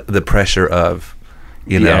have the pressure of,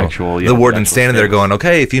 you The know, actual- the yeah, warden the actual standing there steps. going,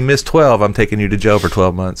 okay, if you miss 12, I'm taking you to jail for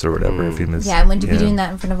 12 months or whatever. If you miss, Yeah, and would you be know. doing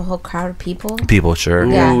that in front of a whole crowd of people? People, sure.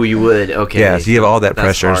 Ooh, Yeah. you would. Okay. Yeah, so you have all that That's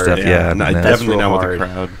pressure and hard. stuff. Yeah, no, no. definitely real not hard. with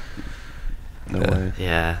the crowd. No way.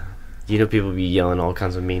 Yeah. You know, people be yelling all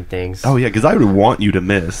kinds of mean things. Oh yeah, because I would want you to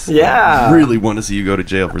miss. Yeah. I really want to see you go to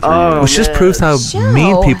jail for 3 years. Which just proves how Joe,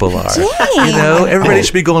 mean people are. dang. You know, everybody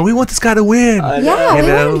should be going, we want this guy to win. Yeah, You we want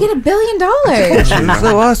know? him to get $1 billion. It's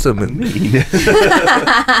so awesome. And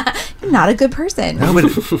Not a good person. no,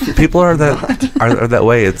 but people are that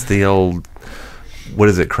way. It's the old, what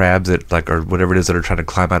is it, crabs that like, or whatever it is that are trying to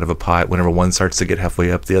climb out of a pot. Whenever one starts to get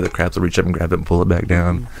halfway up, the other crabs will reach up and grab it and pull it back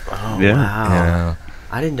down. Oh, Yeah. wow. You know?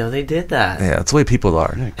 I didn't know they did that. Yeah, it's the way people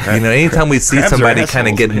are. Yeah, You know, anytime we see crabs are somebody kind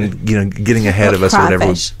of assholes, getting ahead of us or whatever, we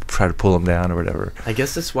Crawfish. try to pull them down or whatever. I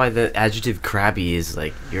guess that's why the adjective crabby is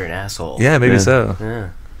like, you're an asshole. Yeah, maybe Yeah. so. Yeah.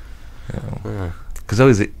 Yeah. Because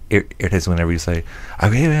always irritates me whenever you say,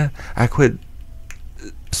 "Okay, man, I quit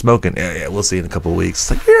smoking." Yeah, we'll see in a couple of weeks.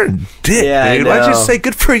 It's like, you're a dick, Yeah, I dude. Why'd you know. say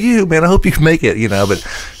good for you, man? I hope you can make it. You know, but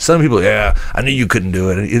some people, yeah, I knew you couldn't do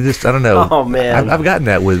it. And it just, I don't know. Oh, man. I've gotten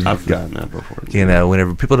that with, I've gotten that before. you know,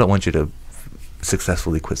 whenever people don't want you to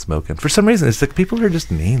successfully quit smoking for some reason. It's like people are just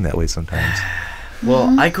mean that way sometimes.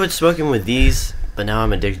 Well, I quit smoking with these, but now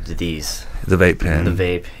I'm addicted to these. The vape pen. The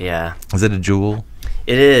vape, yeah. Is it a Juul?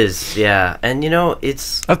 It is, yeah. And you know,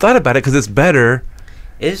 it's I've thought about it because it's better.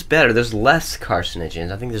 it is better. There's less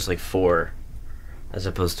carcinogens. I think there's like 4 as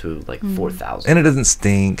opposed to like 4,000. And it doesn't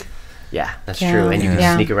stink. Yeah, that's Yeah. true. And you can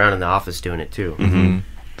Yeah. sneak around in the office doing it too.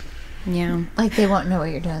 Mm-hmm. Yeah. Like they won't know what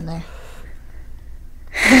you're doing there.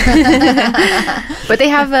 But they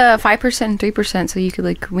have 5% and 3%, so you could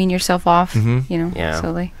like wean yourself off, Mhm. you know, Yeah.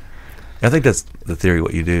 slowly. I think that's the theory.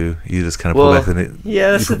 What you do, you just kind of pull Well, back the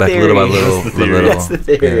yeah, that's you pull the back little by theory. little, That's by little. That's the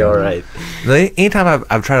theory, Yeah. all right. Anytime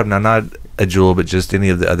I've tried them, now not a Juul, but just any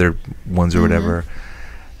of the other ones or whatever,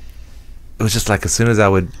 it was just like as soon as I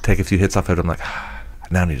would take a few hits off of it, I'm like,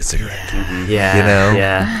 now I need a cigarette. Yeah. You know?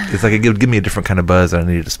 Yeah. It's like it would give me a different kind of buzz, and I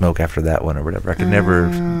needed to smoke after that one or whatever. I could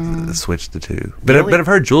never switch the two. But only- but I've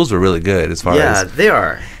heard Juuls were really good as far Yeah, as they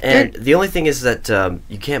are. And the only thing is that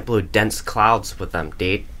you can't blow dense clouds with them,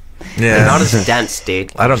 Date. yeah. They're not as dense,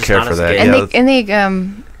 Date. I don't Just care not for as that, good. And yeah. they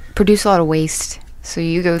produce a lot of waste, so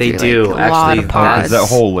you go They through do, like, a lot actually. of pods. That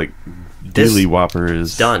whole like This- daily whopper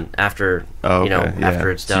is Done after, Oh, you know, okay, yeah.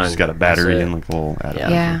 after it's So done. you just got a battery That's it. and like a little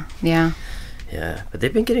adapter. Yeah. Yeah, but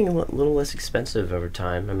they've been getting a little less expensive over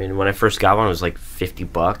time. I mean, when I first got one, it was like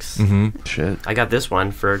 $50. hmm Shit. I got this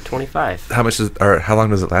one for $25. How much or how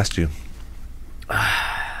long does it last you?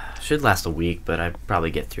 Should last a week, but I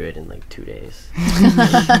probably get through it in like 2 days.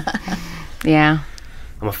 Yeah.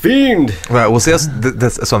 I'm a fiend. Right. Well, see,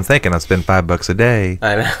 that's what I'm thinking. I spend $5 a day.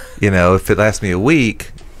 I know. You know, if it lasts me a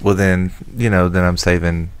week, well then, you know, then I'm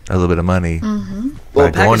saving a little bit of money. Well, a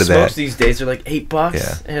by pack going of to smokes that. these days are like $8,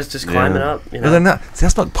 Yeah. and it's just climbing Yeah. up. You know? No, they're not. See, I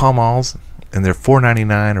smoke Pall Malls, and they're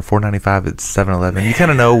 $4.99 or $4.95 at 7-Eleven. You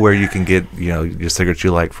kind of know where you can get, you know, your cigarettes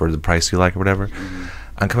you like for the price you like or whatever.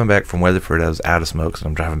 I'm coming back from Weatherford. I was out of smokes, and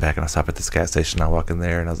I'm driving back, and I stop at this gas station. I walk in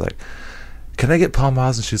there, and I was like, "Can I get Pall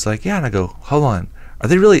Malls?" And she's like, "Yeah." And I go, "Hold on, are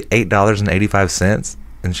they really $8.85?"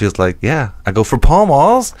 And she was like, "Yeah." I go, "For Pall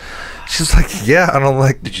Malls?" She's like, "Yeah." And I'm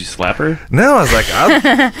like, Did you slap her? "No." I was like,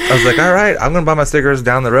 I was like, "All right, I'm gonna buy my cigarettes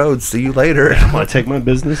down the road. See you later." I want to take my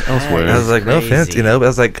business elsewhere. I was like, "No offense, Crazy. you know." But I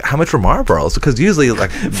was like, "How much were Marlboros?" Because usually,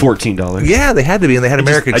 like, $14. yeah, they had to be, and they had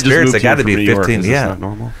American Experience. They got to be 15. It's Yeah. not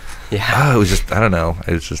normal. Yeah. Oh, it was just, I don't know.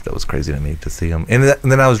 It was just, that was crazy to me to see them. And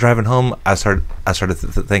then I was driving home. I started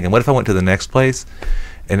thinking, what if I went to the next place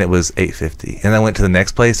and it was $8.50, and I went to the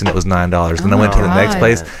next place and it was $9, and I went to the next God.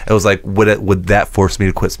 place. It was like, would that force me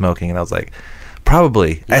to quit smoking? And I was like,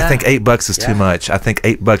 probably. I Yeah. think $8 is too Yeah. much. I think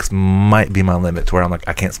 $8 might be my limit to where I'm like,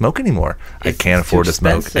 I can't smoke anymore. I It's can't afford too to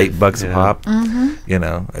smoke. expensive. $8 a Yeah. pop. You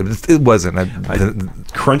know, it wasn't.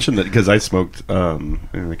 Crunching that because I smoked and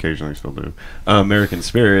occasionally still do American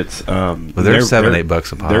Spirits. Well, they're $7,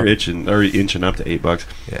 $8 a pop. They're inching up to $8.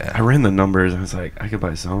 Yeah. I ran the numbers. I was like, I could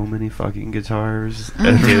buy so many fucking guitars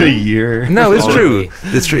every year. No, it's Totally. true.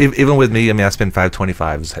 It's true. Even with me, I mean, I spend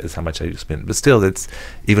 $5.25 is how much I spend. But still, that's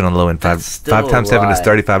even on the low end. That's still Five times a 7 is lot.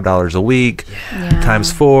 $35 a week. Yeah.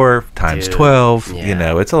 Times 4 times Dude. 12. Yeah. You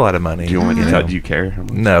know, it's a lot of money. Do you want me to know. tell? Do you care? How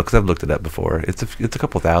much? No, because I've looked it up before. It's a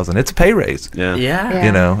couple thousand. It's a pay raise. Yeah. Yeah.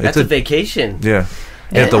 You know, That's it's a vacation. yeah.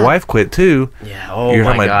 And if the wife quit too, Yeah. Oh you're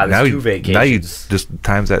my talking God. now That's you 2 vacations. now you just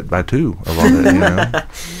times that by 2 of all that. You know,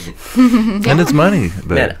 and it's money.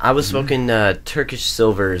 But Man, I was smoking Turkish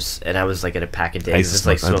silvers, and I was like at a pack a day. I It used was to just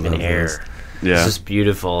like smoke- I smoking love air. those. Yeah. It's just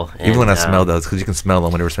beautiful. even when I And, smell those, because you can smell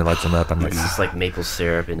them whenever somebody lights them up, I'm like, It's just like maple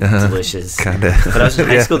syrup and Uh-huh. delicious. Kinda. When I was in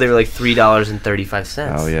high Yeah. school, they were like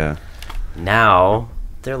 $3.35. Oh yeah. Now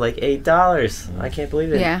they're like $8. I can't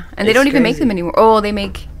believe it. Yeah. And they It's don't even make crazy. them anymore. Oh, they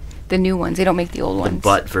make the new ones. They don't make the old The ones.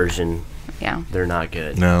 butt version. Yeah. They're not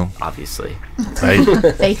good. No. Obviously. Right?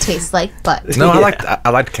 They taste like butt. No, I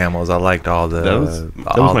liked Camels. I liked all the.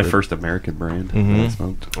 That was my first American brand that I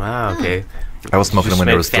smoked. Wow. Okay. I was smoking them when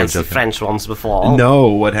they were still fancy joking. French ones before. No,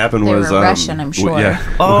 what happened They was were Russian, I'm sure. Yeah.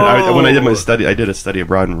 Oh. When I did my study, I did a study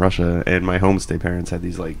abroad in Russia, and my homestay parents had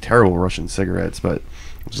these like terrible Russian cigarettes, but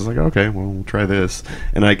I was just like, okay, well, we'll try this.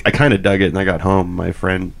 And I kind of dug it, and I got home. My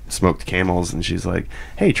friend smoked Camels, and she's like,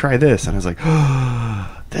 hey, try this. And I was like,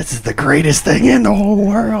 oh, this is the greatest thing in the whole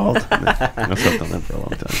world. And I smoked on them for a long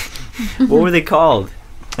time. What were they called?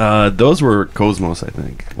 Those were Cosmos, I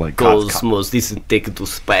think. Like Cosmos, this is take to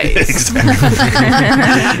space.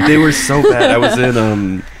 They were so bad. I was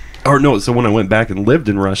in so when I went back and lived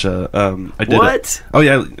in Russia, I did What? oh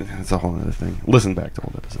yeah, it's a whole other thing. Listen back to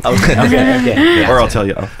old episodes. Okay. Or I'll tell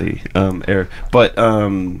you off the air. But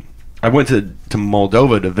I went to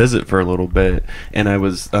Moldova to visit for a little bit, and I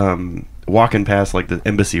was walking past like the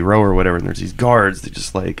embassy row or whatever, and there's these guards that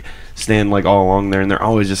just like stand like all along there, and they're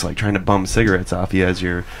always just like trying to bum cigarettes off you as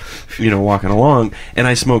you're walking along. And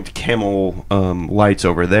I smoked Camel lights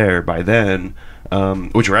over there by then,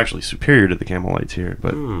 which were actually superior to the Camel lights here,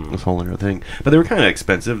 but it was a whole other thing. But they were kind of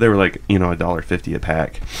expensive. They were like $1.50 a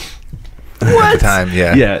pack. At the time,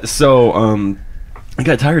 yeah. Yeah, so I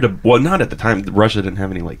got tired of, well, not at the time. Russia didn't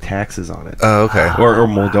have any like taxes on it. Oh, okay. Or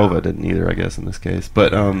Moldova didn't either, I guess, in this case.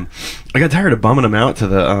 But I got tired of bumming them out to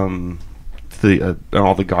the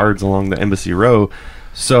all the guards along the embassy row.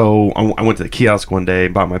 So I went to the kiosk one day,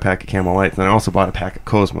 bought my pack of Camel Lights, and I also bought a pack of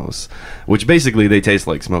Cosmos, which basically they taste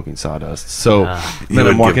like smoking sawdust. So then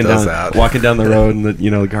I'm walking down the road, and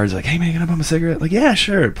the guard's like, "Hey man, can I bum a cigarette?" Like, yeah,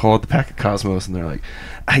 sure. Pull out the pack of Cosmos, and they're like,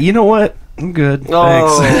 "You know what? I'm good.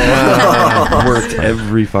 Thanks." Worked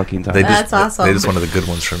every fucking time. That's awesome. They just wanted the good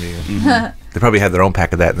ones from you. They probably had their own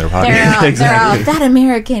pack of that in their pocket. They're all, that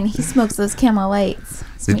American, he smokes those Camel Lights.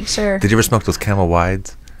 Let's make sure. Did you ever smoke those Camel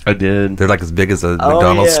Wides? I did. They're like as big as a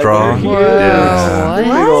McDonald's straw. Big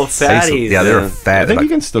What? old fatties. Yeah, they were fat. I think you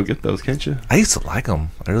can still get those, can't you? I used to like them.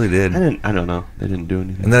 I really did. I don't know. They didn't do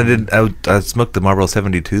anything. And then I smoked the Marlboro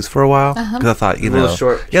 72s for a while because I thought, Little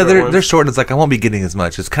short they're short. And it's like I won't be getting as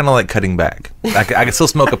much. It's kind of like cutting back. I can still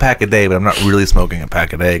smoke a pack a day, but I'm not really smoking a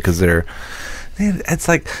pack a day because it's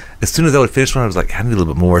like as soon as I would finish one, I was like, I need a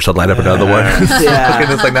little bit more, so I'd light up another one. Yeah.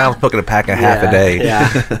 And it's like now I'm smoking a pack and half a day. Yeah.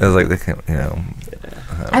 I was like, they can't,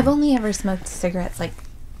 I've only ever smoked cigarettes like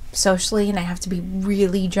socially, and I have to be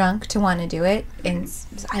really drunk to want to do it. And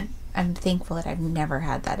I'm thankful that I've never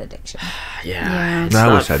had that addiction. Yeah. It's No, I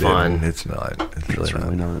not wish I fun. didn't. It's not. It's It's really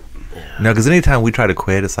really not. not. No, because anytime we try to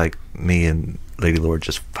quit, it's like me and Lady Lord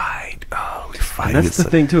just fight. Oh, we fight. And that's It's the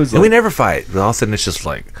like- thing too. Is and we like, never fight. But all of a sudden, it's just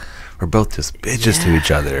like we're both just bitches to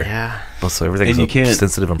each other. Yeah. So everything's and you so can't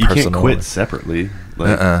sensitive and you personal. can't quit separately.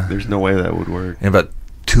 Like, there's no way that would work. And about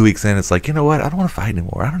 2 weeks in, it's like, you know what? I don't want to fight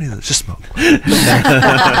anymore. I don't need to just smoke.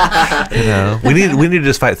 We need to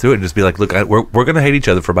just fight through it and just be like, look, we're gonna hate each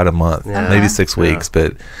other for about a month, maybe 6 weeks,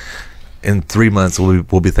 but in 3 months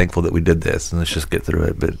we'll be thankful that we did this, and let's just get through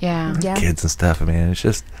it. But Yeah. kids and stuff, I mean,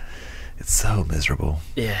 it's so miserable.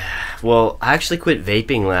 Yeah. Well, I actually quit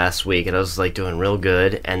vaping last week, and I was like doing real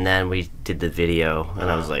good. And then we did the video, and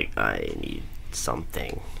I was like, I need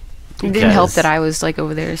something. It didn't help that I was like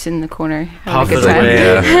over there sitting in the corner having a Puff good of the time.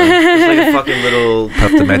 wind. It's like a fucking little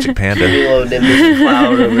Puff the Magic Panda. little nimbus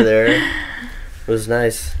cloud over there. It was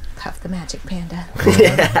nice. Puff the Magic Panda.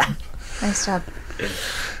 Yeah. Nice job.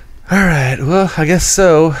 All right. Well, I guess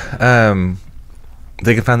so.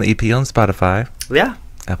 They can find the EP on Spotify, Yeah.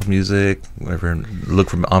 Apple Music, whatever. Look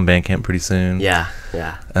for on Bandcamp pretty soon. Yeah.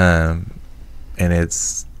 Yeah. And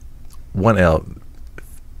it's 1L,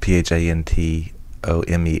 PHANTOMELO.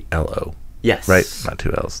 Yes. Right? Not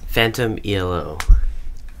 2 L's. Phantom ELO.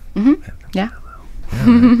 Yeah.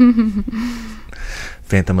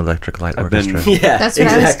 Phantom Electric Light I've been- Orchestra. Yeah. That's what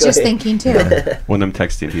I was just thinking too. When I'm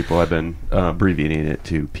texting people, I've been abbreviating it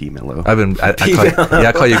to P-Mellow. I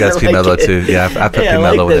call you guys I P like Mellow it. too. Yeah, I put Yeah, P I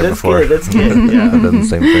Mellow like in that. there That's before. good. That's good. Yeah. I've done the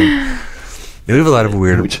same thing. Yeah, we have a lot of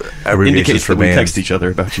weird Which abbreviations indicates for that we bands. text each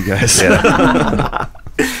other about you guys. Yeah.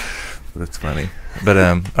 That's funny. But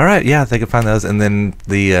all right, yeah, they can find those. And then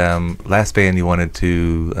the last band you wanted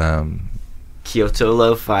to Kyoto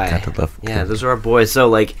Lo-Fi. Kyoto Lo-Fi. Yeah, those are our boys. So,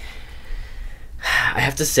 like, I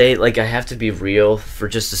have to say, like, I have to be real for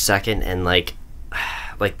just a second. And, like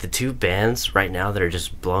the two bands right now that are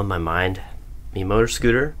just blowing my mind, Me Motor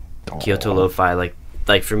Scooter, Kyoto Lo-Fi.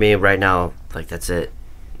 Like for me right now, like, that's it.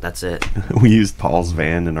 That's it. We used Paul's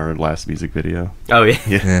van in our last music video. Oh, yeah.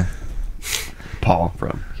 yeah. Paul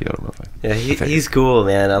from Kyoto Lo-Fi. Yeah, he's cool,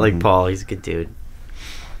 man. I like Paul. He's a good dude.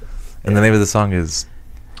 And the name of the song is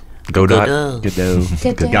Godot. Godot.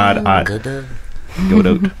 Godot. God. Godot.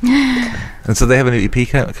 Godot. And so they have a new EP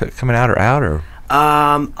coming out or?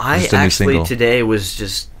 I Just a new actually single. today was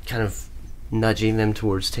just kind of nudging them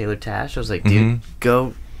towards Taylor Tash. I was like, dude,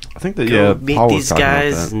 go I think that go yeah, meet Paul was these talking about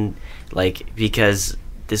guys that. and like because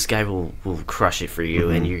this guy will crush it for you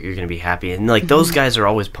and you're gonna be happy. And like those guys are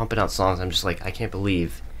always pumping out songs. I'm just like, I can't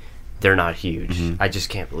believe they're not huge. I just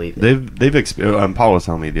can't believe it. Paul was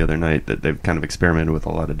telling me the other night that they've kind of experimented with a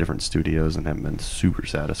lot of different studios and haven't been super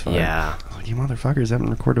satisfied. Yeah. I was like, you motherfuckers haven't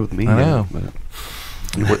recorded with me I yet. know. But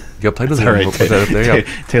Y'all played with it's them. all right. What was that up there?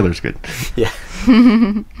 Taylor's good. Yeah.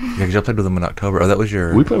 Yeah, 'cause y'all played with them in October. Oh, that was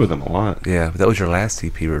your. We play with them a lot. Yeah, that was your last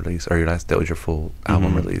EP release, or that was your full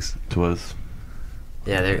album release. It was.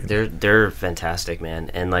 Yeah, they're fantastic, man.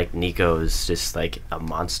 And like Nico is just like a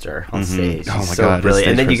monster on stage. Oh my He's God, his brilliant.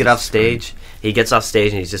 And stage then you get off presence is stage. He gets off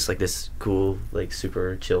stage and he's just like this cool, like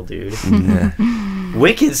super chill dude. Yeah.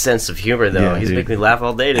 Wicked sense of humor though. Yeah, He's dude. making me laugh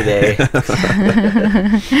all day today.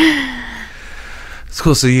 It's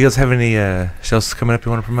cool. So you guys have any shows coming up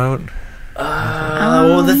you want to promote?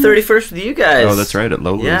 Well, the 31st with you guys. Oh, that's right, at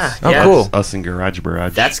Lola's. Yeah, Oh, yeah. cool. Us in Garage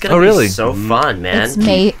Barrage. That's gonna Oh, really? be so fun, man. It's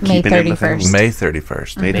May Keeping in the 31st. May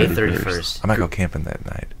 31st. May May 31st. 31st. I might go camping that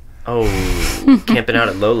night. Oh, camping out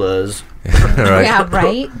at Lola's. Right? Yeah,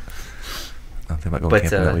 right? I think I might go But,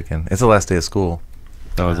 camping that weekend. It's the last day of school.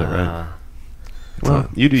 Oh, is that right? Uh, Well,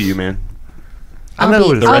 you do you, man. I know I'll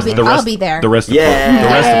the be, rest- I'll be there. The rest of Yeah. the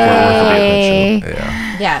rest of Fort Worth will be at that show.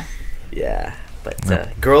 Yeah. Yeah. yeah,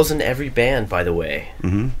 but girls in every band, by the way,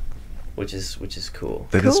 Mm-hmm. which is cool.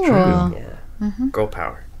 That is Cool. true. Yeah, girl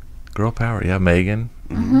power. Girl power. Yeah, Megan,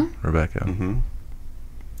 Rebecca, Mm-hmm.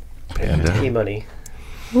 Panda, P Money.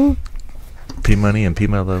 P Money, and P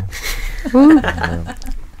Mellow.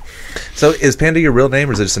 So is Panda your real name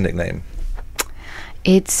or is it just a nickname?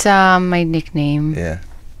 It's my nickname. Yeah.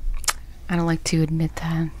 I don't like to admit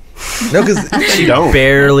that. No, because She don't.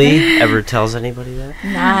 Barely ever tells anybody that.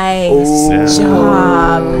 Nice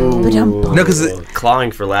job. Ba-dum-bum. no, because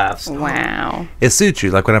Clawing for laughs. Wow. it suits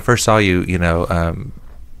you. Like when I first saw you, you know,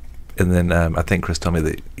 and then I think Chris told me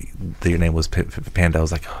that your name was Panda. I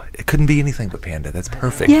was like, oh, it couldn't be anything but Panda. That's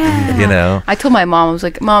perfect. Yeah. You know. I told my mom, I was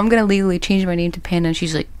like, Mom, I'm going to legally change my name to Panda. And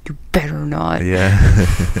she's like, you better not. Yeah.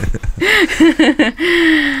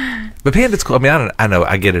 But Panda's cool. I mean, I know.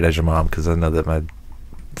 I get it as your mom because I know that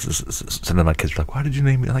some of my kids are like, why did you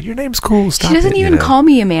name me? I'm like, your name's cool. Stop She doesn't it, you even know? call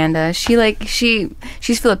me Amanda.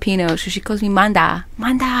 She's Filipino, so she calls me Manda.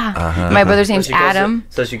 Manda. My brother's name's Adam.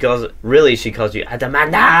 So she calls you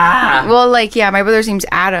Adamanda. Well, like, yeah, my brother's name's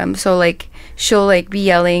Adam, so like she'll like be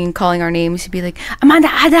yelling, calling our names. She'd be like, Amanda,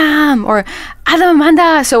 Adam, or Adam,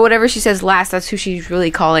 Amanda. So whatever she says last, that's who she's really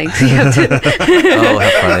calling. So you have to Oh, how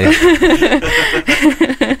funny.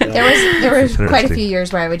 There was quite a Interesting. few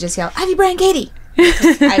years where I would just yell, Ivy, Brian, Katie.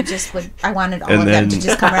 I wanted all And of them then- to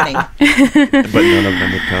just come running. But none of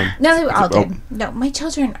them would come. No, they all Oh. did. No, my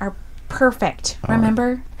children are perfect.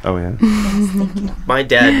 Remember? Oh yeah. Thank you. My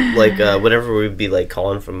dad, like, whenever we'd be like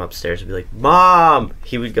calling from upstairs, would be like, Mom.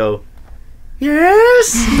 He would go,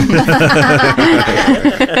 yes.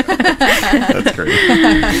 That's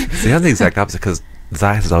great. See, I'm the exact opposite because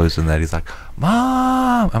Zai has always done that. He's like,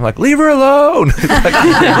 Mom. I'm like, leave her alone. He's like,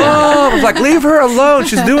 Mom. I'm like, leave her alone.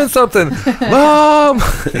 She's doing something. Mom.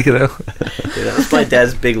 You know. Yeah, that was my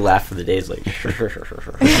dad's big laugh for the day. He's like,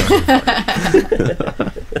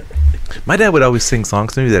 My dad would always sing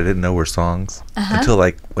songs to me that I didn't know were songs until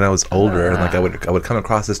like when I was older, and like I would come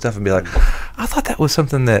across this stuff and be like, I thought that was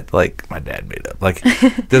something that like my dad made up. Like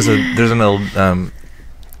there's an old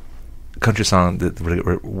country song that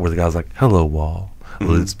where the guy's like, "Hello, wall."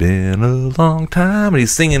 Well, it's been a long time, and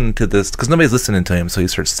he's singing to this because nobody's listening to him, so he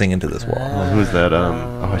starts singing to this wall. Who's that?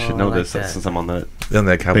 I should know like this that. since I'm on that On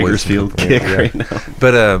that Cowboys Bakersfield yeah. kick right now.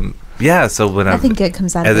 But yeah, so when I think good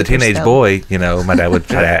comes out of as a teenage Bakersfield. boy, you know, my dad would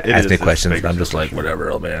try It to ask is me just questions, and I'm Bakersfield just like, for sure. whatever,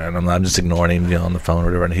 old man. And I'm just ignoring him, you know, on the phone or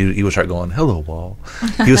whatever. And he would start going, "Hello, wall."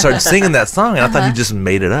 He would start singing that song, and I thought he just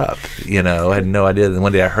made it up. You know, I had no idea. And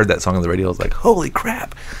one day I heard that song on the radio. I was like, "Holy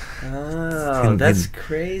crap!" oh, that's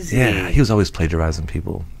crazy. Yeah, he was always plagiarizing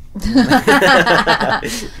people.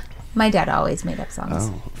 My dad always made up songs.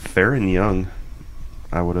 Oh, Fair and Young.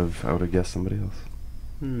 I would have guessed somebody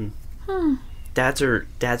else. Dads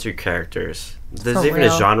are characters. There's For even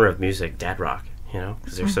real. a genre of music, dad rock, you know,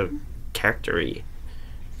 because they're so character-y.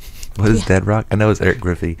 What is Dead Rock? I know it's Eric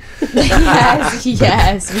Griffey.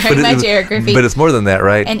 yes, very much Eric Griffey. But it's more than that,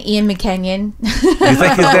 right? And Ian McKenyon. You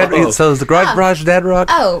think he's Dead? So is the Garage Dad Rock?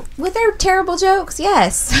 Oh, with their terrible jokes,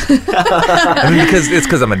 yes. I mean,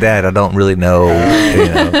 because I'm a dad, I don't really know.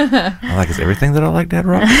 I'm like, is everything that I like Dad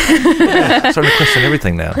Rock? I'm starting to question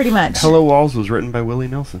everything now. Pretty much. Hello Walls was written by Willie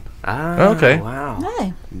Nelson. Ah, okay. Wow.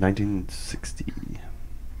 Hey. 1960.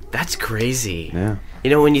 That's crazy. Yeah. You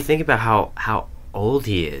know, when you think about how old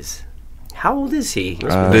he is. How old is he?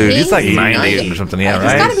 Dude, he's like 90 90 or something. Yeah, He's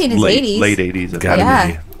right? gotta be in his 80s. Late 80s. Gotta Yeah.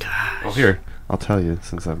 be. Oh, here. I'll tell you,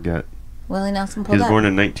 since I've got... Willie Nelson He pulled was up. born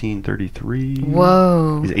in 1933.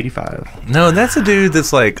 Whoa. He's 85. No, and that's a dude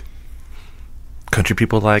that's like, country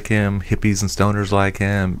people like him, hippies and stoners like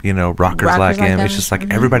him, rockers like him. It's just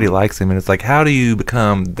like everybody likes him, and it's like, how do you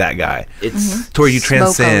become that guy? It's To where you Smoke a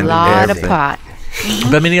transcend lot of everything. pot.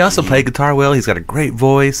 But I mean, he also played guitar well. He's got a great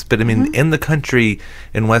voice. But I mean, in the country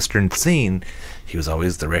and western scene, he was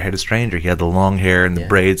always the redheaded stranger. He had the long hair and the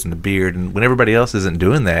braids and the beard. And when everybody else isn't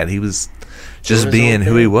doing that, he was just his being own who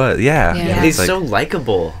thing. he was. Yeah. Yeah. And he's It's so like,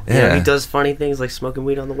 likable. Yeah. He does funny things like smoking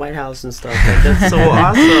weed on the White House and stuff. Like, that's so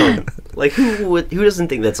awesome. Like, who doesn't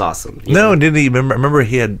think that's awesome? You no, know? didn't he? Remember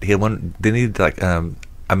he had one. Didn't he like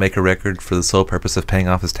I make a record for the sole purpose of paying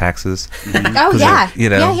off his taxes? Oh, yeah.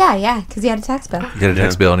 Yeah. Yeah, because he had a tax bill. He had a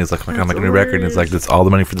tax bill, and he's like, I'm making a new record. And it's like, that's all the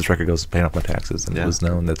money for this record goes to paying off my taxes. And it was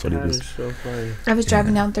known that's what he That was. is so funny. I was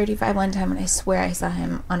driving down 35 one time, and I swear I saw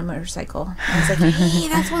him on a motorcycle. I was like, hey,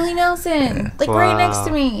 that's Willie Nelson. Like, right next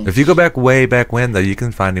to me. If you go way back when, though, you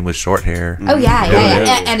can find him with short hair. Oh, yeah.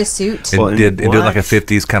 Yeah. And a suit. And Well, doing like a what?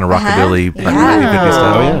 50s kind of rockabilly, Yeah. like really hippie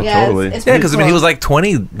stuff. Oh, yeah, Yeah, totally. it's Yeah, pretty because I mean, he cool. was like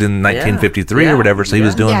 20 in 1953 Yeah. or whatever, so he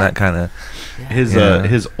was doing Yeah. that kind of. His Yeah.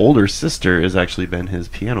 his older sister has actually been his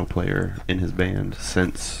piano player in his band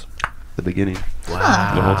since the beginning.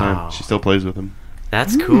 Wow. The whole time. She still plays with him.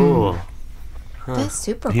 That's cool. That's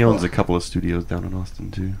super cool. He owns a couple of studios down in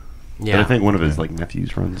Austin, too. Yeah. But I think one of his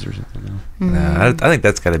nephews runs or something now. Nah, I think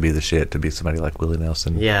that's got to be the shit to be somebody like Willie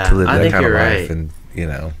Nelson. Yeah, to live I that think kind of you're life, right.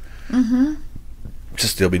 and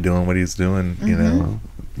just still be doing what he's doing. Be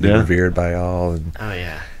Yeah. revered by all, and Oh,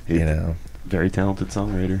 yeah. Very talented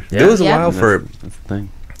songwriter. it was a Yeah. while And for that's the thing.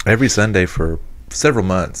 every Sunday for several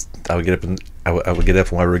months. I would get up and I would get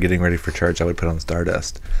up when we were getting ready for church. I would put on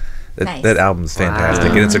Stardust. Nice. That album's fantastic,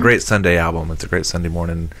 Wow. and it's a great Sunday album. It's a great Sunday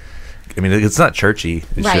morning. I mean, it's not churchy.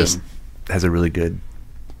 It's Right. just has a really good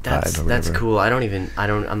That's vibe or that's whatever. cool.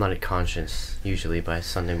 I'm not at conscious usually by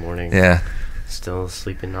Sunday morning. Yeah, Still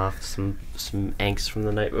sleeping off some angst from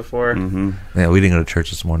the night before. Mm-hmm. yeah. We didn't go to church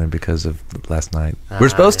this morning because of last night. We're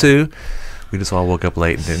supposed yeah. to. We just all woke up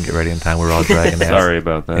late and didn't get ready in time. We were all dragging ass. Sorry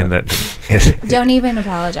about that. In that, Don't even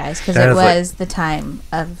apologize, because And it it's like- was the time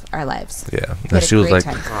of our lives. yeah. We And had a she was great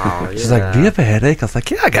like, time. Oh, yeah. she's like, "Do you have a headache?" I was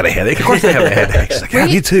like, "Yeah, I got a headache. Of course I have a headache." She's like, "Yeah, Were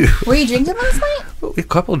you- me too." Were you drinking last night? A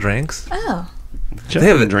couple drinks. Oh. Jeff They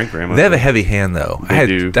have didn't a drink very much. They have a heavy hand though. They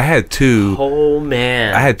do. I had two. Oh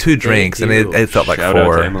man. I had two They drinks, and do. it felt like Shout out to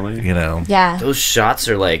four. Emily. Yeah. Those shots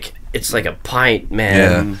are like it's like a pint,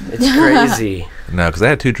 man. Yeah. It's crazy. No, because I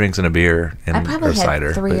had two drinks and a beer and I probably or had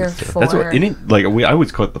cider. 3 but or still. 4. That's what I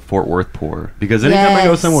always call it the Fort Worth pour, because anytime I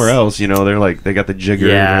go Yes. somewhere else, they're like they got the jigger.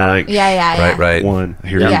 Yeah. And they're like, Yeah. Right. one,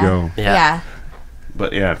 here Yeah. you go. Yeah. Yeah.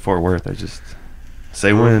 But yeah, at Fort Worth, I just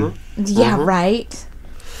say when. Yeah, right.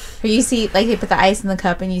 Or you see, like, they put the ice in the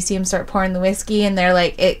cup, and you see them start pouring the whiskey, and they're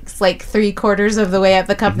like, it's like 3/4 of the way up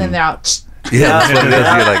the cup, and then they're out. Yeah, that's what it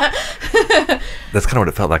is. You're like, that's kind of what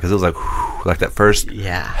it felt like. Cause it was like, like that first.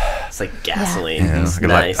 Yeah. It's like gasoline. You know, It's I could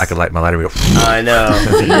nice. light my lighter. And go, I know.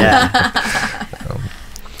 Yeah.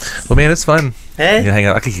 well, man, it's fun. Hey. Hang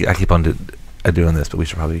out. I keep on doing this, but we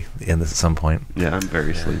should probably end this at some point. Yeah, I'm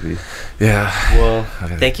very sleepy. Yeah. Well,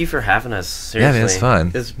 Okay. thank you for having us. Yeah, Seriously. man, it's fun.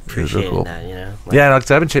 It's It was real appreciating cool. that, Yeah, no,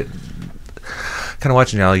 'cause I've been kind of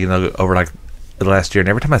watching y'all, over like the last year, and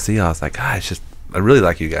every time I see y'all, it's like, God, I really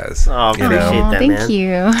like you guys. Oh, you appreciate know? that, Thank man.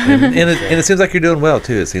 you. and it seems like you're doing well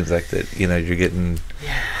too. It seems like that you're getting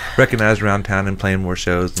recognized around town and playing more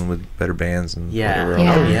shows and with better bands and Yeah. whatever Yeah.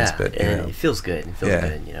 else Oh, it is, yeah. but, And it feels good. It feels Yeah.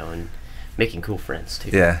 good, and making cool friends, too.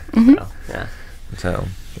 yeah. So, yeah. So,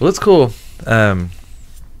 well, it's cool.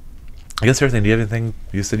 I guess everything. Do you have anything?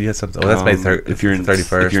 You said you had something. Oh, that's May 31st. If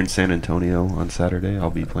you're in San Antonio on Saturday,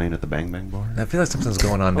 I'll be playing at the Bang Bang Bar. I feel like something's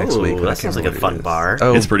going on next Ooh, week. but I that can't sounds like remember a what fun it is. bar.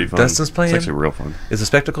 Oh, It's pretty fun. Dustin's playing. It's actually real fun. Is the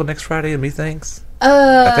Spectacle next Friday? And methinks.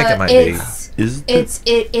 I think it might be.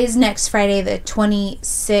 It is next Friday, the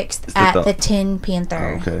 26th, Is at that the Tin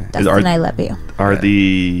Panther. Oh, okay. Dustin, I love you. Are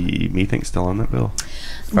the Methinks still on that bill?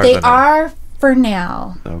 Far as They I know. are for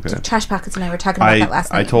now. Okay. So Trash Pockets and I were talking about that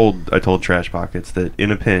last night. I told Trash Pockets that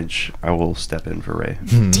in a pinch I will step in for Ray.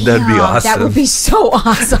 That'd be Damn, awesome. That would be so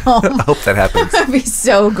awesome. I hope that happens. That'd be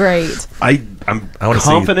so great. I'm wanna see-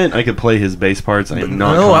 confident I could play his bass parts. I am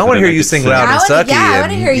not. No, I want to confident hear I you could sing loud and sucky. I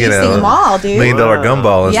want to hear you sing them all, dude. $1 Million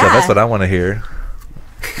Gumball and stuff. Yeah. That's what I want to hear.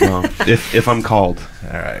 Well, if I'm called,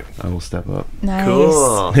 All right. I will step up. Nice.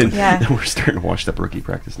 Cool. And, Yeah. and we're starting to watch that rookie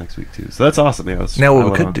practice next week too. So that's awesome. Yeah, Now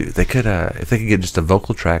what we could do, they could, if they could get just a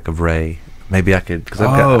vocal track of Ray. Maybe I could, because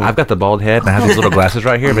I've got the bald head and I have these little glasses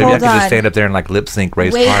right here. Maybe I Hold could just on. stand up there and like lip sync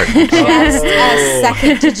Ray's Wait part. just a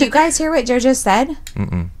second. Did you guys hear what Jojo said?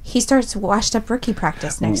 Mm-mm. He starts washed up rookie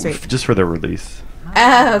practice next week. just for their release.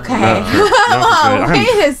 Oh, okay. Not for good.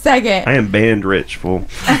 Wait a second. I am band rich, fool.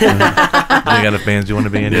 You got enough bands you want to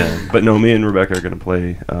be in? Yeah, but no, me and Rebecca are gonna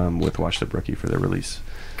play with Washed Up Rookie for their release.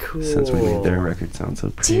 Cool. Since we made their record sound so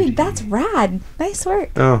pretty. Dude, that's rad. Nice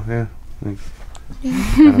work. Oh yeah, thanks.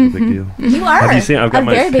 Kind of a big deal. You are. Have you seen? I've got a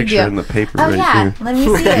my very big picture deal. in the paper Oh right yeah, here. let me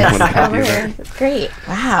see You it. want a copy Over of here. that? That's great.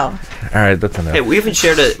 Wow. All right, that's enough. Hey, we haven't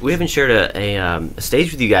shared a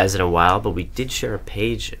stage with you guys in a while, but we did share a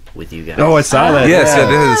page with you guys. Oh, I saw that. Yes, yeah,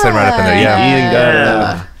 this is the same right up in there. Yeah. Ian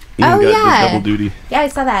got Oh, the yeah. double duty. Yeah, I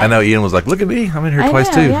saw that. I know Ian was like, look at me. I'm in here twice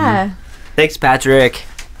know, too. Yeah. Thanks, Patrick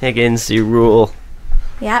Higgins. You rule.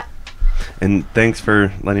 Yep. And thanks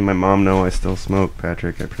for letting my mom know I still smoke,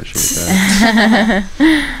 Patrick. I appreciate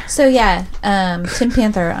that. So yeah, Tim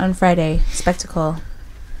Panther on Friday. Spectacle.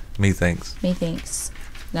 Me thanks. Methinks.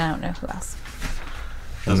 I don't know who else.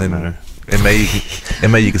 Doesn't matter. In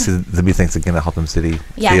May, you can see the Me Thanks again at Haltom City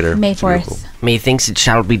Yeah, Theater. May It's really 4th. Me thinks it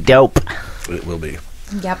shall be dope. cool. It will be.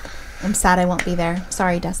 Yep. I'm sad I won't be there.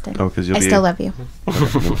 Sorry, Dustin. Oh, because you'll I be. still love you.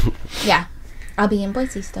 Yeah. I'll be in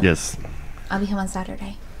Boise still. Yes. I'll be home on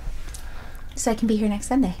Saturday. So I can be here next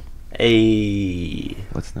Sunday. Hey,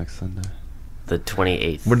 What's next Sunday? the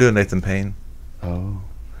 28th. We're doing Nathan Payne. Oh.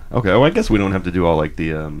 Okay. Well, I guess we don't have to do all like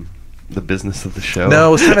the business of the show. No, I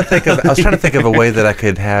was trying to think of a way that I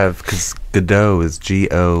could have, because Godot is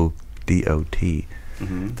Godot.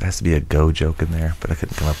 Mhm. There has to be a go joke in there, but I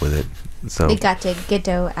couldn't come up with it. So We got to get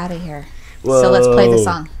Doe out of here. So let's play the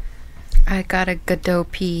song. I got a Godot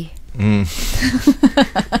pee.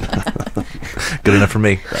 good enough for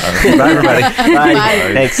me. Bye, everybody.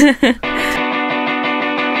 Bye. Thanks.